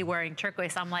anybody I see wearing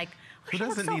turquoise, I'm like, who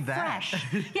doesn't need that?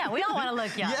 Yeah, we all want to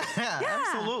look young.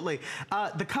 Absolutely.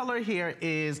 The color here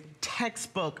is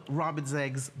textbook robin's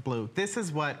eggs blue. This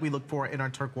is what we look for in our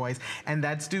turquoise, and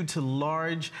that's due to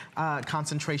large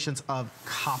concentrations of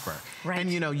copper.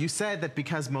 And you know, you said that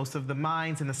because most of the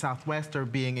mines in the Southwest are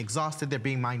being exhausted, they're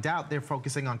being mined out, they're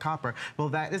focusing on copper. Well,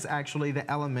 that is actually the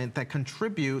element that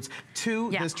contributes to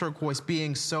this turquoise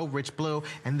being so rich blue,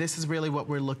 and this is really what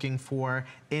we're looking for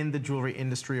in the jewelry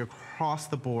industry across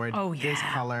the board. This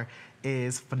color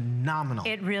is phenomenal.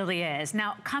 It really is.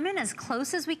 Now, come in as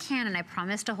close as we can, and I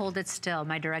promise to hold it still.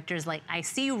 My director's like, I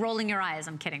see you rolling your eyes.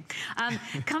 I'm kidding.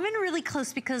 Come in really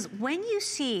close, because when you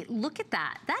see, look at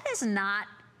that. That is not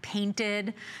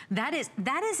painted. That is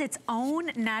its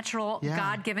own natural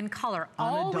God-given color.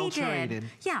 Unadulterated.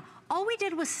 All we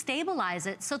did was stabilize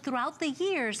it, so throughout the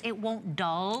years, it won't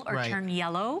dull or turn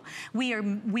yellow.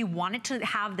 We want it to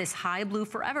have this high blue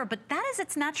forever, but that is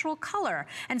its natural color.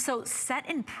 And so set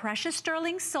in precious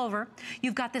sterling silver,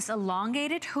 you've got this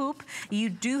elongated hoop. You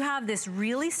do have this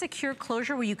really secure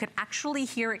closure where you could actually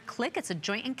hear it click. It's a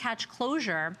joint and catch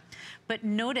closure. But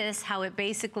notice how it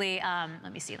basically,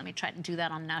 let me try to do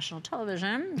that on national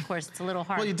television. Of course, it's a little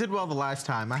hard. Well, you did well the last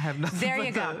time. I have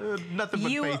nothing but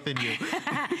faith in you.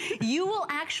 You will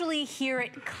actually hear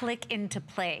it click into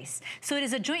place. So it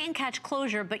is a joint and catch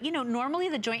closure, but you know, normally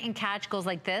the joint and catch goes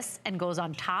like this and goes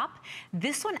on top.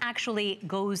 This one actually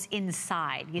goes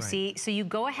inside, you see? So you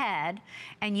go ahead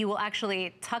and you will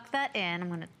actually tuck that in. I'm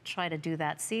gonna try to do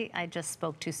that. See, I just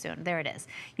spoke too soon. There it is.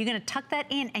 You're gonna tuck that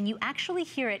in and you actually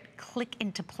hear it click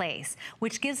into place,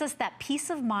 which gives us that peace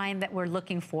of mind that we're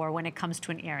looking for when it comes to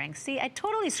an earring. See, I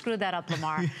totally screwed that up,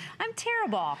 Lamar. I'm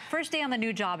terrible. First day on the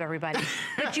new job, everybody.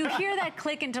 But you hear that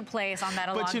click into place on that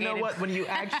elongated. But you know what? When you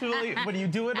actually, when you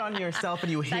do it on yourself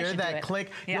and you hear that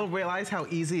click, you'll realize how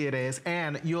easy it is,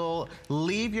 and you'll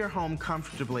leave your home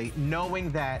comfortably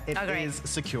knowing that it is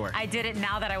secure. I did it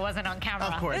now that I wasn't on camera.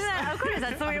 Of course. Of course,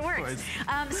 that's the way it works.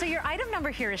 So your item number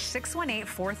here is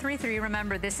 618433.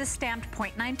 Remember, this is stamped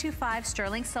 0.925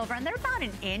 sterling silver, and they're about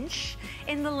an inch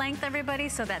in the length, everybody,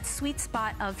 so that sweet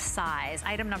spot of size.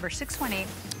 Item number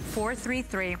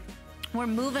 618433. We're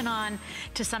moving on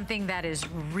to something that is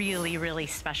really, really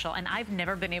special, and I've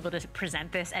never been able to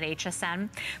present this at HSN,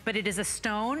 but it is a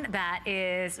stone that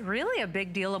is really a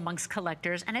big deal amongst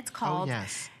collectors, and it's called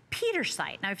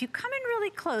Petersite. Now, if you come in really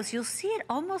close, you'll see it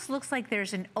almost looks like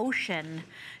there's an ocean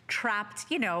trapped,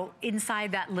 you know,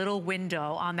 inside that little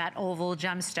window on that oval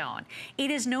gemstone. It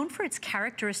is known for its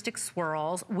characteristic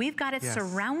swirls. We've got it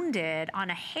surrounded on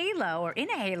a halo, or in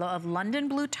a halo, of London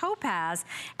blue topaz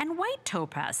and white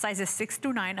topaz, sizes 6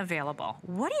 through 9 available.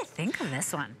 What do you think of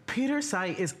this one?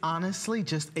 Petersite is honestly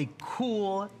just a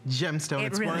cool gemstone.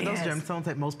 It's one of those gemstones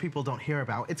that most people don't hear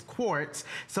about. It's quartz,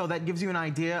 so that gives you an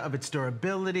idea of its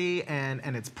durability and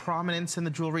its prominence in the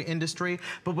jewelry industry.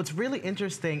 But what's really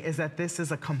interesting is that this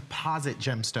is a composite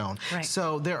gemstone.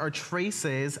 So there are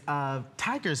traces of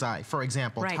tiger's eye, for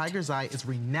example. Tiger's eye is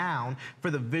renowned for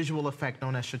the visual effect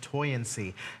known as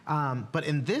chatoyancy. But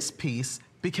in this piece,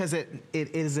 because it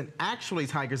isn't actually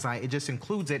tiger's eye, it just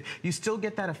includes it, you still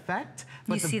get that effect,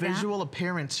 but the visual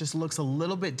appearance just looks a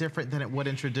little bit different than it would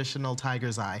in traditional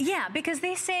tiger's eye. Yeah, because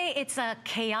they say it's a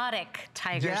chaotic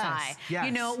tiger's eye. You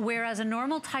know, whereas a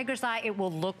normal tiger's eye, it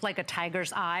will look like a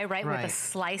tiger's eye, right? With a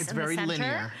slice in the center.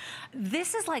 Linear.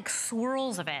 This is like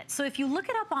swirls of it. So if you look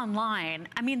it up online,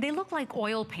 I mean, they look like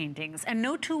oil paintings, and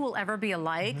no two will ever be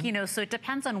alike, you know, so it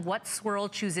depends on what swirl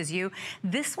chooses you.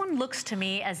 This one looks to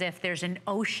me as if there's an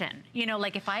ocean. You know,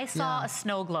 like if I saw a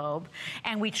snow globe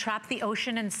and we trap the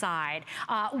ocean inside,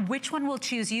 which one will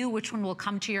choose you, which one will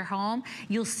come to your home?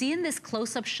 You'll see in this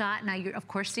close-up shot, now you're of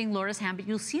course seeing Laura's hand, but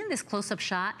you'll see in this close-up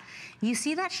shot, you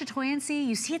see that chatoyancy,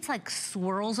 you see it's like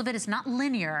swirls of it, it's not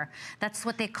linear. That's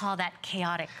what they call that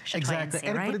chaotic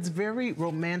chatoyancy, But it's very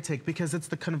romantic because it's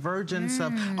the convergence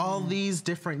of all these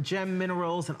different gem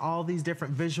minerals and all these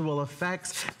different visual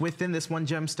effects within this one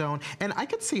gemstone. And I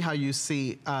could see how you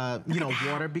see, you know,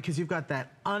 water, because you've got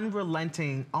that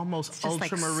unrelenting, almost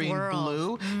ultramarine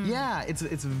blue. Yeah, it's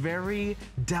very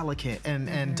delicate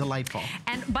and delightful.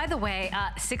 And by the way,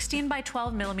 16 by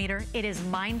 12 millimeter, it is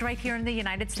mined right here in the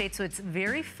United States, so it's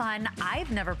very fun. I've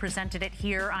never presented it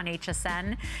here on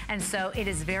HSN, and so it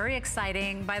is very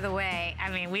exciting. By the way,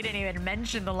 I mean, we didn't even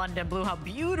mention the London blue, how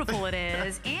beautiful it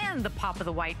is, and the pop of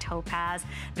the white topaz.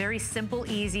 Very simple,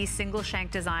 easy, single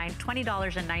shank design.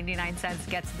 $20.99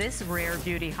 gets this rare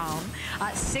beauty home.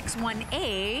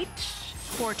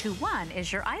 618-421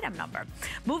 is your item number.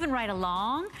 Moving right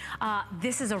along,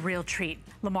 this is a real treat,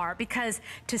 Lamar, because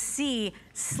to see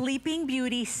Sleeping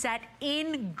Beauty set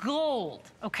in gold,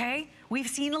 okay? We've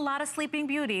seen a lot of Sleeping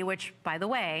Beauty, which, by the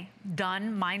way,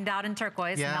 done, mined out in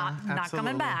turquoise, not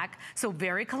coming back, so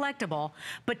very collectible.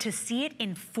 But to see it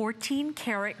in 14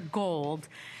 karat gold,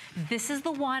 this is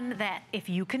the one that, if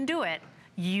you can do it,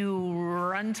 you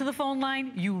run to the phone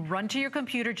line, you run to your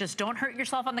computer, just don't hurt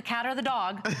yourself on the cat or the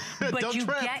dog, but you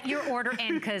get your order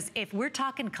in, because if we're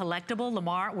talking collectible,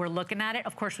 Lamar, we're looking at it.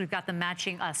 Of course, we've got the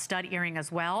matching stud earring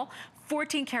as well.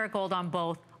 14 karat gold on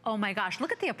both. Oh my gosh,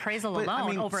 look at the appraisal alone, I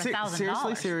mean, over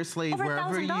 $1,000. Seriously,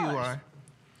 wherever you are.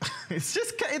 It's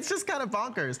just kind of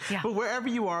bonkers. But wherever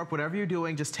you are, whatever you're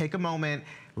doing, just take a moment,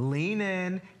 lean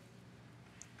in,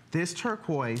 This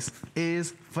turquoise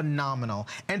is phenomenal.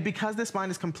 And because this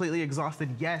mine is completely exhausted,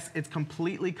 yes, it's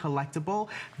completely collectible,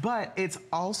 but it's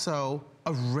also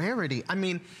a rarity. I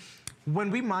mean,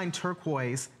 when we mine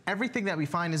turquoise, everything that we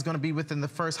find is going to be within the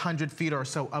first 100 feet or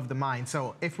so of the mine.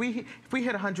 So if we hit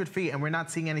 100 feet and we're not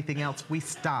seeing anything else, we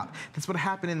stop. That's what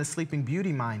happened in the Sleeping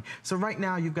Beauty mine. So right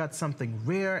now you've got something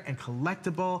rare and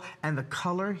collectible, and the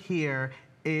color here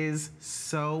is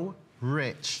so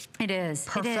rich. It is.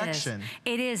 Perfection.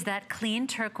 It is that clean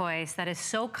turquoise that is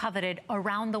so coveted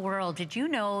around the world. Did you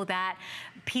know that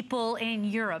people in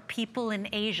Europe, people in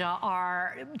Asia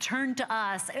are turned to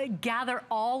us, gather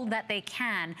all that they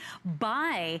can,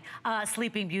 buy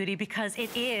Sleeping Beauty because it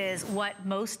is what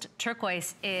most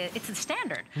turquoise is. It's the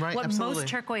standard. Right, what absolutely. most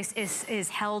turquoise is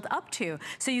held up to.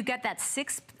 So you get that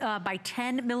 6 by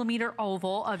 10 millimeter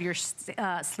oval of your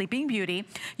Sleeping Beauty.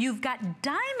 You've got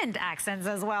diamond accents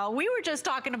as well. We were just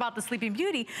talking about the Sleeping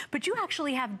Beauty, but you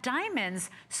actually have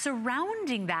diamonds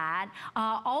surrounding that,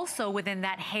 also within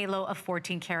that halo of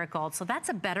 14 karat gold. So that's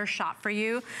a better shot for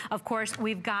you. Of course,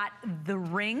 we've got the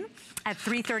ring at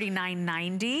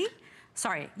 $339.90.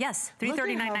 Sorry, yes,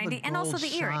 $339.90, and also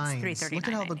the earrings, $339.90. Look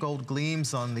at how the gold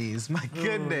gleams on these. My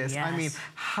goodness. Ooh, yes. I mean,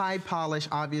 high polish,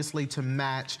 obviously, to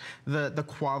match the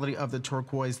quality of the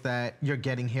turquoise that you're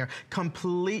getting here.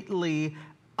 Completely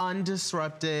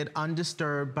undisrupted,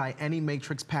 undisturbed by any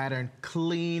matrix pattern.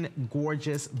 Clean,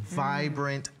 gorgeous,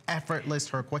 vibrant, effortless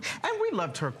turquoise. And we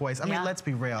love turquoise. I mean, let's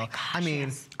be real. Gosh, I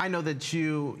mean, I know that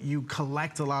you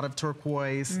collect a lot of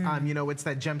turquoise. You know, it's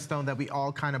that gemstone that we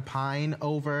all kind of pine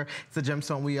over. It's the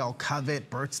gemstone we all covet,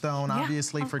 birthstone,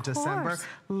 obviously, for December.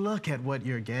 Look at what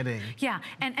you're getting. Yeah,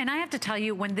 and I have to tell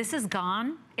you, when this is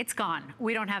gone, it's gone.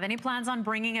 We don't have any plans on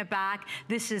bringing it back.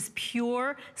 This is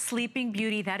pure Sleeping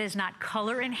Beauty. That is not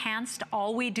color enhanced.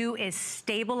 All we do is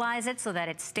stabilize it so that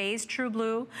it stays true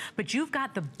blue. But you've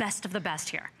got the best of the best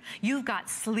here. You've got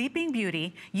Sleeping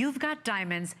Beauty, you've got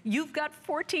diamonds, you've got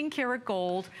 14 karat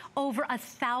gold, over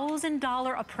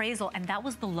 $1,000 appraisal, and that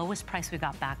was the lowest price we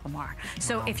got back, Lamar.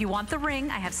 So if you want the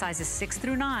ring, I have sizes 6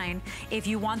 through 9. If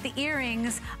you want the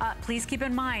earrings, please keep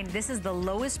in mind, this is the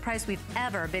lowest price we've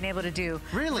ever been able to do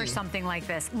for something like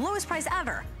this. Lowest price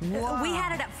ever. Wow. We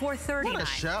had it at $439. What a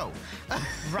show.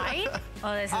 Right?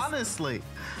 Oh, this is, honestly.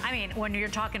 I mean, when you're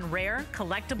talking rare,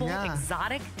 collectible,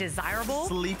 exotic, desirable.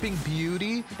 Sleeping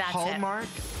Beauty, That's hallmark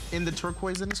in the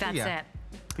turquoise industry. That's it.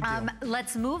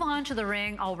 Let's move on to the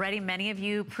ring. Already many of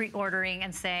you pre-ordering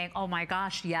and saying, oh my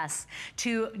gosh, yes,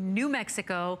 to New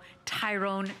Mexico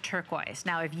Tyrone turquoise.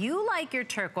 Now, if you like your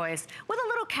turquoise with a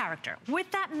little character, with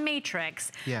that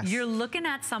matrix, you're looking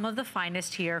at some of the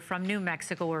finest here from New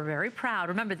Mexico. We're very proud.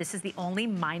 Remember, this is the only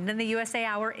Mine in the USA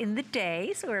hour in the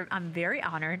day, so I'm very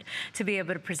honored to be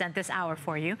able to present this hour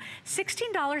for you.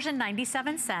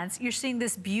 $16.97. You're seeing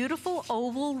this beautiful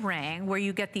oval ring where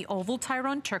you get the oval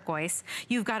Tyrone turquoise.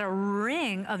 You've got a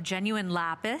ring of genuine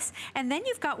lapis, and then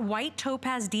you've got white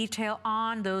topaz detail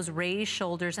on those raised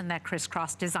shoulders and that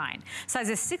crisscross design.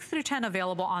 Sizes 6 through 10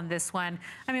 available on this one.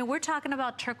 I mean, we're talking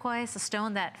about turquoise, a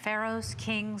stone that pharaohs,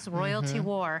 kings, royalty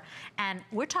wore, and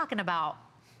we're talking about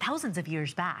thousands of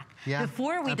years back.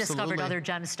 Before we discovered other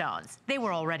gemstones, they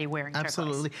were already wearing turquoise.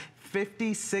 Absolutely.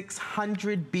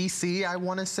 5600 BC, I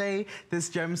want to say, this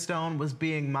gemstone was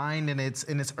being mined in its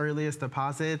earliest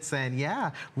deposits, and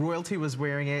yeah, royalty was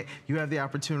wearing it. You have the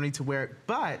opportunity to wear it,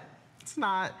 but it's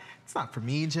not from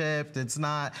Egypt. It's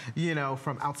not, you know,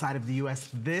 from outside of the U.S.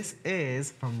 This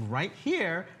is from right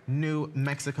here, New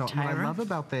Mexico. And what I love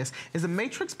about this is the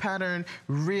matrix pattern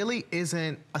really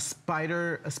isn't a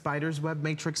spider's web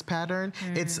matrix pattern.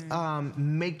 It's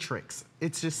matrix.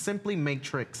 It's just simply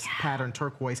matrix pattern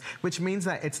turquoise, which means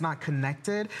that it's not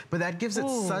connected, but that gives it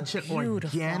such an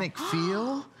organic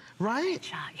feel. Right?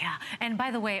 Yeah. And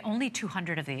by the way, only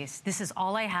 200 of these. This is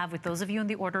all I have with those of you in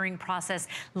the ordering process.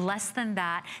 Less than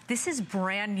that. This is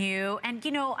brand new. And, you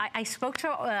know, I spoke to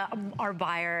our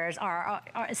buyers.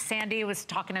 Sandy was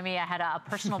talking to me. I had a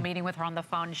personal meeting with her on the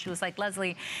phone. And she was like,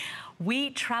 Leslie, we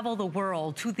travel the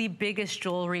world to the biggest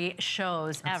jewelry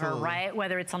shows ever, right?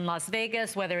 Whether it's in Las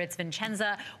Vegas, whether it's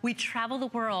Vincenza, we travel the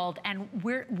world, and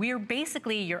we're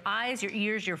basically your eyes, your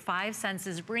ears, your 5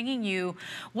 senses, bringing you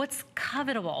what's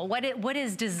covetable, what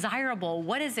is desirable,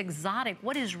 what is exotic,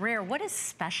 what is rare, what is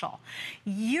special.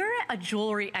 You're a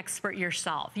jewelry expert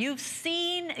yourself. You've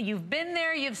been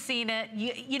there, you've seen it.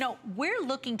 You know, we're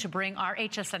looking to bring our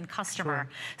HSN customer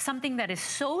something that is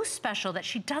so special that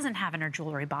she doesn't have in her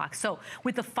jewelry box. So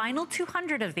with the final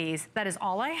 200 of these, that is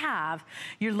all I have.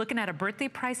 You're looking at a birthday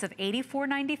price of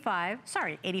 $84.85,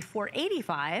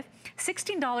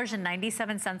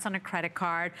 $16.97 on a credit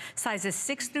card, sizes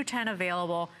 6 through 10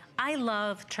 available. I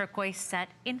love turquoise set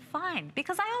in fine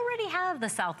because I already have the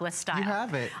Southwest style. You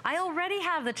have it. I already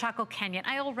have the Chaco Canyon.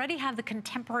 I already have the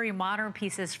contemporary modern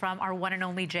pieces from our one and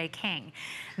only J. King.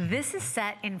 This is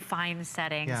set in fine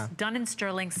settings, done in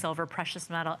sterling silver, precious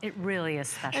metal. It really is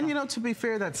special. And you know, to be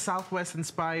fair, that Southwest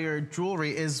inspired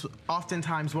jewelry is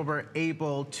oftentimes what we're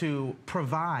able to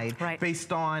provide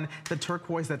based on the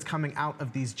turquoise that's coming out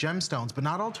of these gemstones. But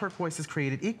not all turquoise is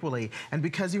created equally. And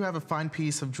because you have a fine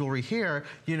piece of jewelry here,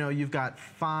 you know, you've got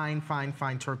fine, fine,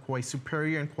 fine turquoise,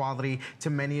 superior in quality to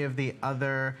many of the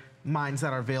other mines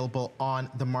that are available on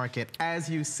the market, as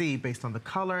you see based on the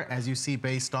color, as you see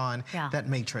based on that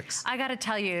matrix. I gotta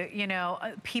tell you, you know,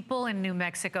 people in New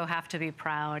Mexico have to be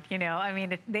proud. You know, I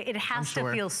mean, it has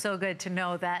to feel so good to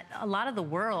know that a lot of the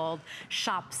world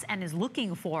shops and is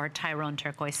looking for Tyrone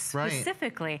turquoise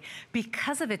specifically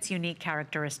because of its unique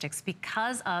characteristics,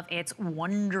 because of its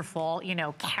wonderful, you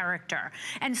know, character.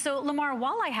 And so, Lamar,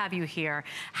 while I have you here,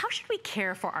 how should we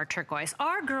care for our turquoise?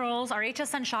 Our girls, our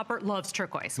HSN shopper loves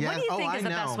turquoise. What do you think is the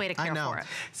best way to care for it?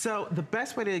 So the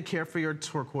best way to care for your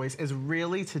turquoise is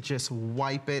really to just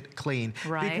wipe it clean.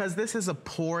 Because this is a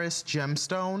porous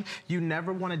gemstone. You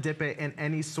never want to dip it in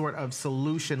any sort of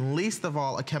solution, least of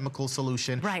all a chemical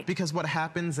solution. Because what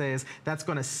happens is that's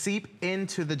going to seep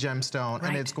into the gemstone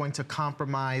and it's going to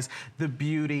compromise the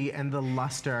beauty and the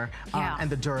luster and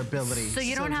the durability. So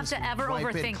you don't have to ever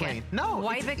overthink it. No,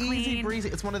 wipe it clean. Easy breezy.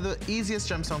 It's one of the easiest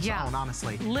gemstones to own,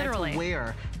 honestly. Literally. And to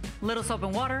wear. Little soap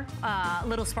and water,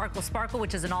 little sparkle,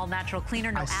 which is an all-natural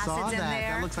cleaner, no acids in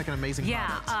there. That looks like an amazing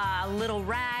product. Little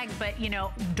rag, but you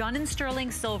know, done in sterling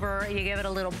silver, you give it a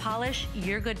little polish,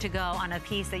 you're good to go on a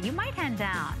piece that you might hand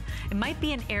down. It might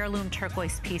be an heirloom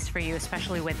turquoise piece for you,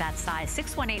 especially with that size.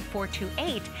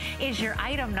 618428 is your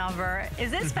item number.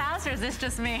 Is this fast or is this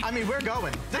just me? I mean, we're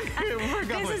going. We're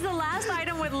going. This is the last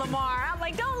item with Lamar. I'm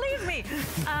like, don't leave me.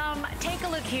 Take a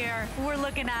look here. We're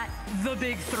looking at the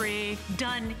big three,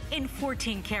 done in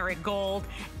 14 karat gold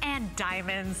and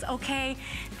diamonds, okay?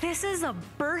 This is a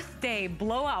birthday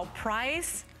blowout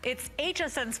price. It's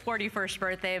HSN's 41st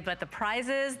birthday, but the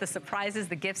prizes, the surprises,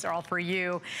 the gifts are all for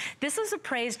you. This is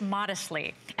appraised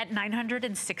modestly at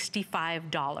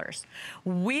 $965.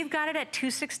 We've got it at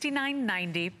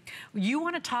 $269.90. You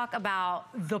want to talk about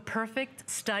the perfect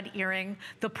stud earring,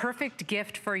 the perfect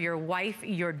gift for your wife,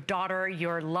 your daughter,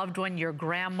 your loved one, your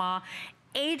grandma.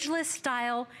 Ageless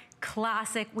style,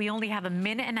 classic. We only have a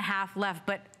minute and a half left,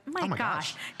 but my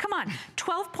gosh, come on.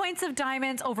 12 points of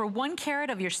diamonds, over 1 carat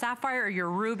of your sapphire or your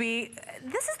ruby.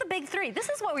 This is the big three. This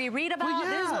is what we read about.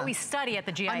 This is what we study at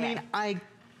the GIA. I mean,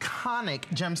 iconic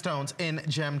gemstones in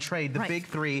gem trade. The big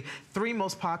three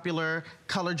most popular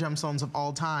color gemstones of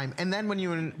all time. And then when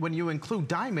you include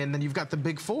diamond, then you've got the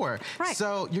big four.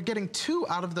 So you're getting 2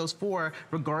 out of those 4,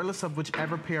 regardless of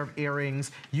whichever pair of earrings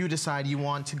you decide you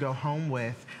want to go home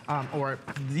with, or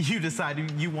you decide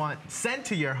you want sent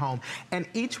to your home. And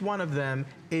each one of them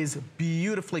is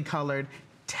beautifully colored.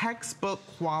 Textbook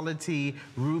quality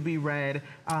ruby red,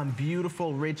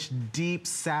 beautiful, rich, deep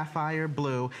sapphire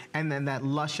blue, and then that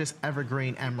luscious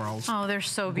evergreen emerald. Oh, they're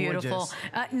so beautiful.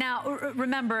 Now,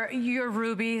 remember, your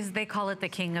rubies, they call it the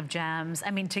king of gems.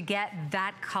 I mean, to get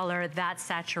that color, that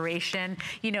saturation,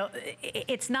 you know,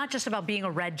 it's not just about being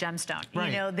a red gemstone.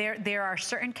 You know, there are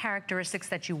certain characteristics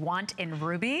that you want in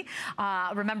ruby.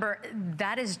 Remember,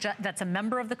 that's a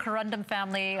member of the corundum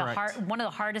family, one of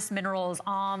the hardest minerals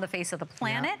on the face of the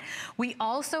planet. We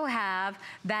also have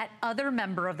that other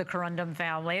member of the corundum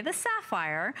family, the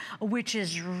sapphire, which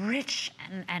is rich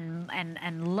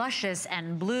and luscious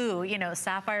and blue. You know,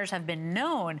 sapphires have been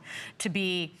known to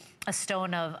be a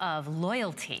stone of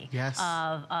loyalty,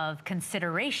 of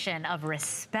consideration, of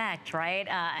respect, right?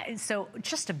 So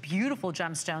just a beautiful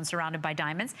gemstone surrounded by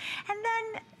diamonds. And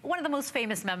then one of the most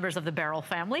famous members of the beryl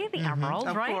family, the emerald,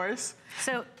 Of course.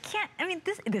 So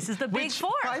this is the big four.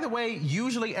 By the way,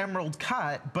 usually emerald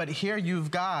cut, but here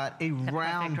you've got a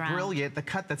round, brilliant, the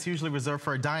cut that's usually reserved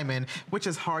for a diamond, which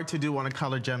is hard to do on a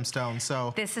colored gemstone.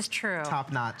 So this is true.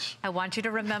 Top notch. I want you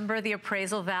to remember the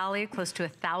appraisal value, close to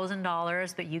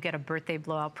 $1,000, but you get a birthday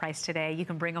blowout price today. You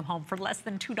can bring them home for less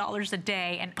than $2 a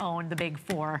day and own the big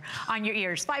four on your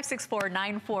ears.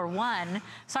 564941.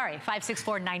 Sorry,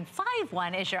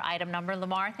 564951 is your item number.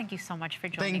 Lamar, thank you so much for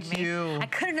joining me. Thank you. I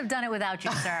couldn't have done it without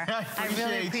you, sir. I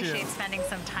really appreciate spending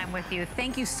some time with you.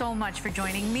 Thank you so much for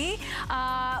joining me.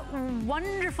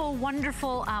 Wonderful,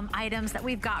 wonderful items that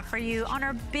we've got for you on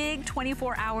our big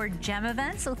 24-hour gem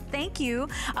event. So thank you.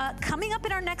 Coming up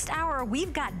in our next hour,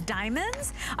 we've got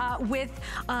diamonds with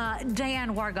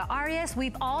Diane Warga Arias.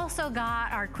 We've also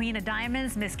got our Queen of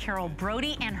Diamonds, Miss Carol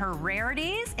Brody, and her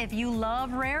rarities. If you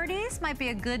love rarities, might be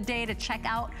a good day to check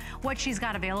out what she's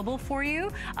got available for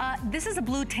you. This is a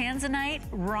blue tanzanite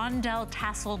rondelle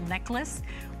tassel necklace.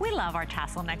 We love our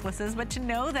tassel necklaces, but to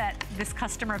know that this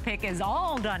customer pick is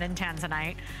all done in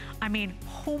tanzanite, I mean,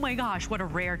 oh my gosh, what a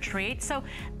rare treat. So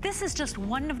this is just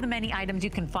one of the many items you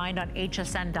can find on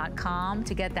hsn.com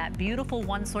to get that beautiful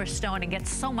one source stone and get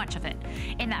so much of it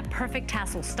in that perfect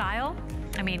tassel style.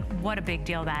 I mean, what a big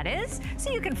deal that is.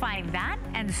 So you can find that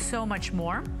and so much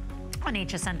more on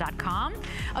hsn.com.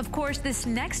 Of course, this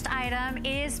next item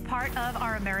is part of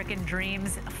our American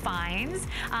Dreams finds.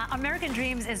 American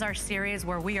Dreams is our series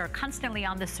where we are constantly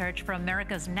on the search for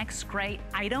America's next great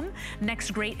item,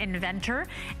 next great inventor.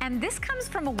 And this comes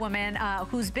from a woman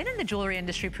who's been in the jewelry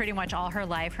industry pretty much all her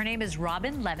life. Her name is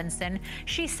Robin Levinson.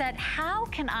 She said, how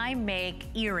can I make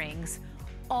earrings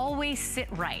always sit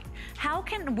right? How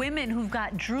can women who've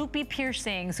got droopy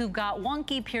piercings, who've got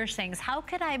wonky piercings, how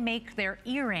could I make their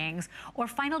earrings or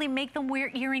finally make them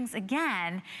wear earrings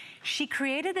again? She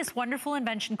created this wonderful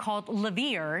invention called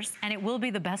lavieres, and it will be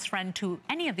the best friend to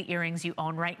any of the earrings you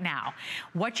own right now.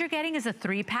 What you're getting is a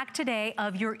 3-pack today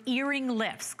of your earring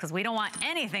lifts, because we don't want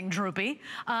anything droopy.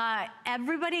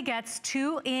 Everybody gets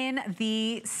 2 in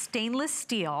the stainless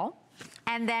steel,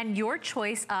 and then your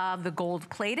choice of the gold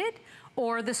plated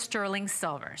or the sterling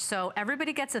silver. So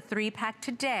everybody gets a 3-pack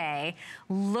today.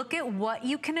 Look at what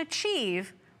you can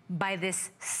achieve by this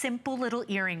simple little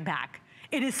earring back.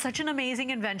 It is such an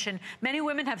amazing invention. Many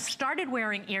women have started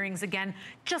wearing earrings again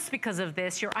just because of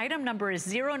this. Your item number is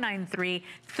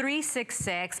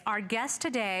 093366. Our guest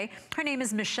today, her name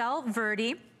is Michelle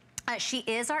Verdi. She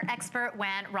is our expert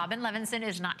when Robin Levinson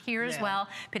is not here as well.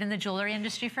 Been in the jewelry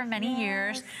industry for many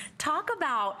years. Talk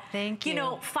about, you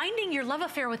know, finding your love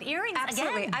affair with earrings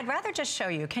Absolutely. again. I'd rather just show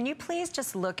you. Can you please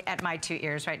just look at my 2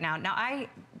 ears right now? Now,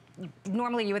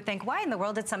 normally you would think, why in the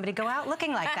world did somebody go out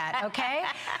looking like that, okay?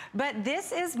 But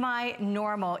this is my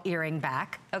normal earring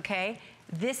back, okay?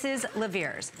 This is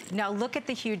lavieres. Now look at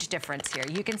the huge difference here.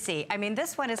 You can see, I mean,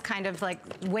 this one is kind of like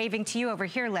waving to you over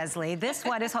here, Leslie. This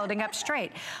one is holding up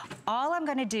straight. All I'm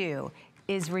gonna do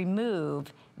is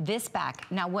remove this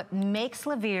back. Now what makes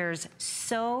lavieres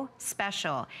so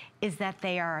special is that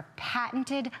they are a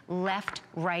patented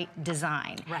left-right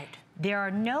design. Right. There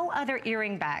are no other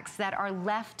earring backs that are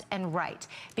left and right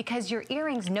because your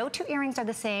earrings, no 2 earrings are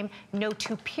the same, no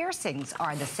 2 piercings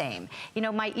are the same. You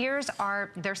know, my ears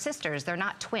they're sisters, they're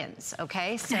not twins,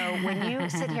 okay? So when you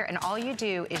sit here and all you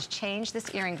do is change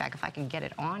this earring back, if I can get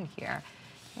it on here.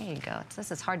 There you go. This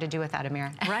is hard to do without a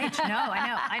mirror. Right, no,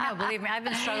 I know, believe me, I've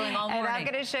been struggling all morning. And I'm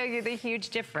gonna show you the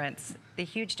huge difference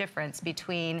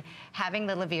between having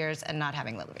the lavieres and not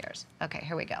having the lavieres. Okay,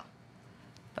 here we go.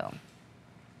 Boom.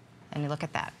 And you look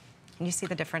at that. Can you see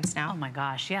the difference now? Oh my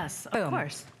gosh, yes, Boom. of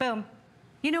course. Boom.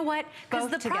 You know what? Because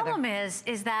the together. problem is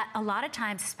that a lot of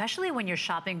times, especially when you're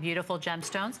shopping beautiful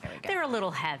gemstones, they're a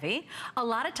little heavy. A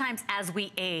lot of times as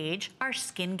we age, our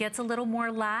skin gets a little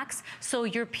more lax. So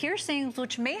your piercings,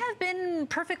 which may have been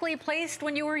perfectly placed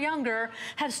when you were younger,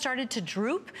 have started to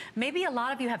droop. Maybe a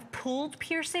lot of you have pulled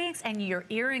piercings and your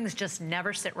earrings just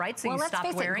never sit right, so you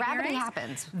stop wearing gravity earrings.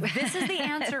 happens. This is the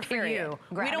answer for you.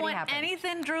 Gravity we don't want happens.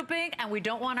 anything drooping, and we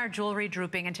don't want our jewelry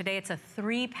drooping. And today it's a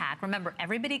 3-pack. Remember,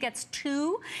 everybody gets 2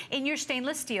 in your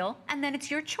stainless steel, and then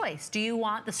it's your choice. Do you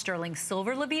want the sterling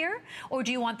silver lavier, or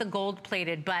do you want the gold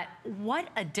plated? But what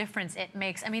a difference it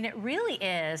makes. I mean, it really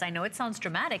is. I know it sounds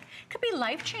dramatic. It could be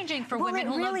life-changing for women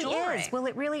who love jewelry. Well,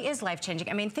 it really is life-changing.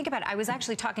 I mean, think about it. I was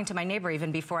actually talking to my neighbor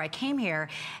even before I came here,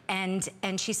 and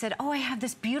she said, oh, I have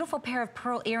this beautiful pair of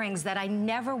pearl earrings that I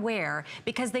never wear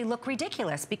because they look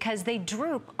ridiculous, because they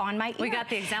droop on my ear. We got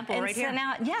the example right here.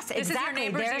 Now, yes, this exactly.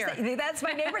 Is your neighbor's ear. That's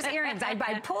my neighbor's earrings.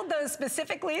 I pulled those specifically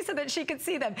so that she could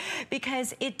see them,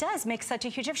 because it does make such a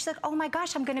huge difference. She's like, oh my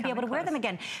gosh, I'm gonna be able to wear them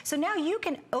again. So now you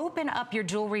can open up your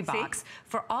jewelry box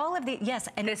for all of the,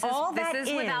 and this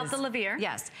is without the lavier.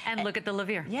 Yes. And look at the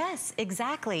lavier. Yes,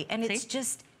 exactly. And it's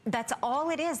just, that's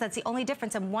all it is. That's the only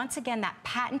difference. And once again, that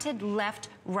patented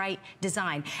left-right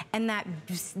design. And that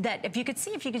if you could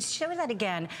see, if you could show that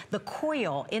again, the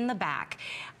coil in the back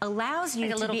allows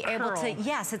you to be able to,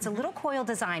 yes, it's a little coil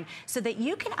design, so that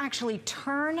you can actually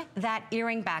turn that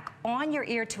earring back on your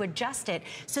ear to adjust it,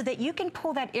 so that you can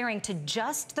pull that earring to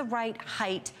just the right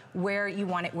height where you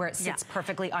want it, where it sits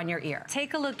perfectly on your ear.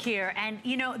 Take a look here, and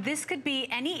you know, this could be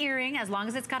any earring as long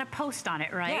as it's got a post on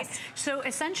it, right? Yes. So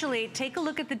essentially, take a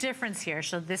look at the difference here.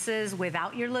 So this is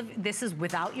without your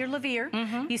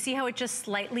lavere. You see how it just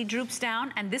slightly droops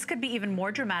down, and this could be even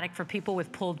more dramatic for people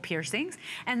with pulled piercings.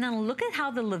 And then look at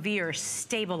how the lavere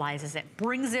stabilizes it,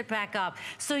 brings it back up.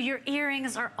 So your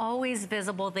earrings are always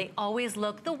visible. They always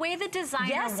look the way the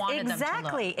designer wanted them to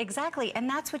look. Exactly. And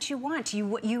that's what you want.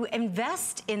 You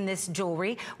invest in this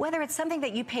jewelry, whether it's something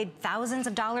that you paid thousands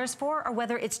of dollars for, or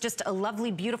whether it's just a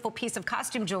lovely, beautiful piece of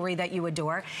costume jewelry that you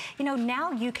adore. You know,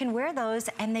 now you can wear those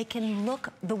and they can look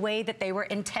the way that they were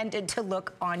intended to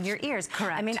look on your ears.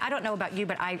 Correct. I mean, I don't know about you,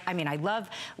 but I mean, I love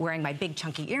wearing my big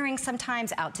chunky earrings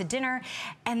sometimes out to dinner,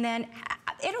 and then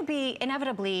it'll be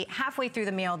inevitably halfway through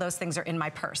the meal, those things are in my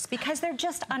purse because they're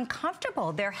just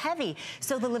uncomfortable. They're heavy.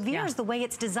 So the lavere, the way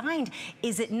it's designed,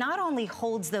 is it not only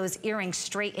holds those earrings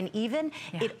straight and even,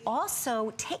 it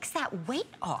also takes that weight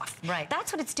off. Right.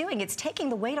 That's what it's doing. It's taking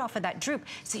the weight off of that droop,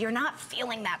 so you're not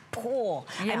feeling that pull.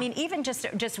 I mean, even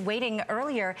just waiting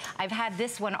earlier, I've had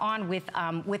this one on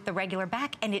with the regular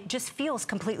back, and it just feels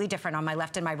completely different on my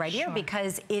left and my right ear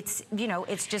because it's, you know,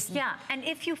 it's just... Yeah, and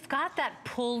if you've got that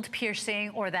pulled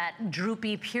piercing or that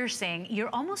droopy piercing, you're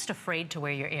almost afraid to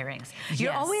wear your earrings.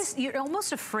 You're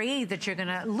almost afraid that you're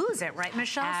gonna lose it, right,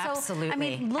 Michelle? Absolutely. So, I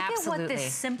mean, look at what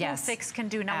this simple fix can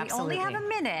do. Now, we only have a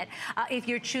minute. If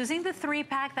you're choosing the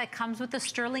 3-pack that comes with the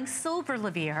sterling silver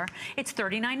lavere, it's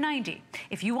 $39.90.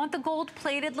 If you want the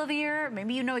gold-plated lavere,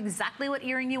 maybe you know exactly what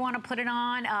earring you want to put it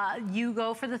on, you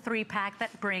go for the 3-pack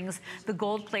that brings the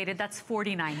gold-plated, that's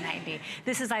 $49.90.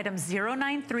 This is item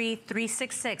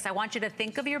 093366. I want you to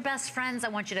think of your best friends. I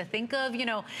want you to think of, you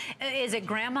know, is it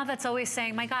grandma that's always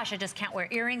saying, my gosh, I just can't wear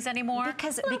earrings anymore?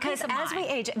 Because as we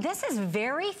age, this is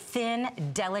very thin,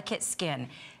 delicate skin.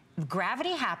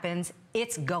 Gravity happens,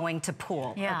 it's going to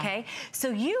pool, okay? So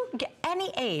you,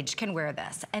 any age can wear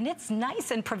this, and it's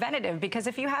nice and preventative, because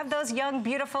if you have those young,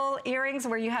 beautiful earrings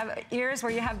where you have ears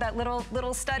where you have that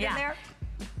little stud in there,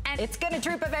 and it's going to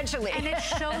droop eventually. And it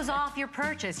shows off your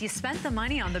purchase. You spent the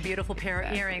money on the beautiful pair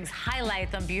of earrings.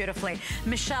 Highlight them beautifully.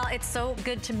 Michelle, it's so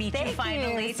good to meet you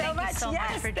finally. Thank you so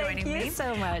much for joining me. Thank you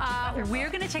so much. We're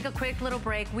going to take a quick little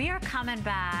break. We are coming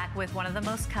back with one of the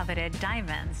most coveted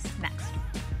diamonds next.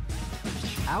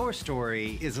 Our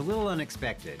story is a little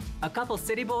unexpected. A couple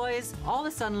city boys, all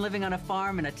of a sudden living on a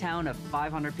farm in a town of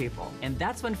 500 people. And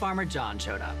that's when Farmer John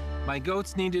showed up. My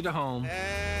goats needed a home.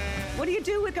 What do you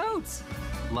do with goats?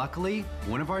 Luckily,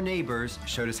 one of our neighbors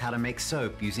showed us how to make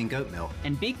soap using goat milk.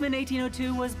 And Beekman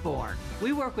 1802 was born.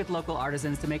 We work with local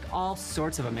artisans to make all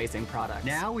sorts of amazing products.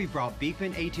 Now we brought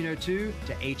Beekman 1802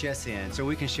 to HSN so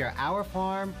we can share our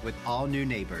farm with all new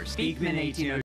neighbors. Beekman 1802.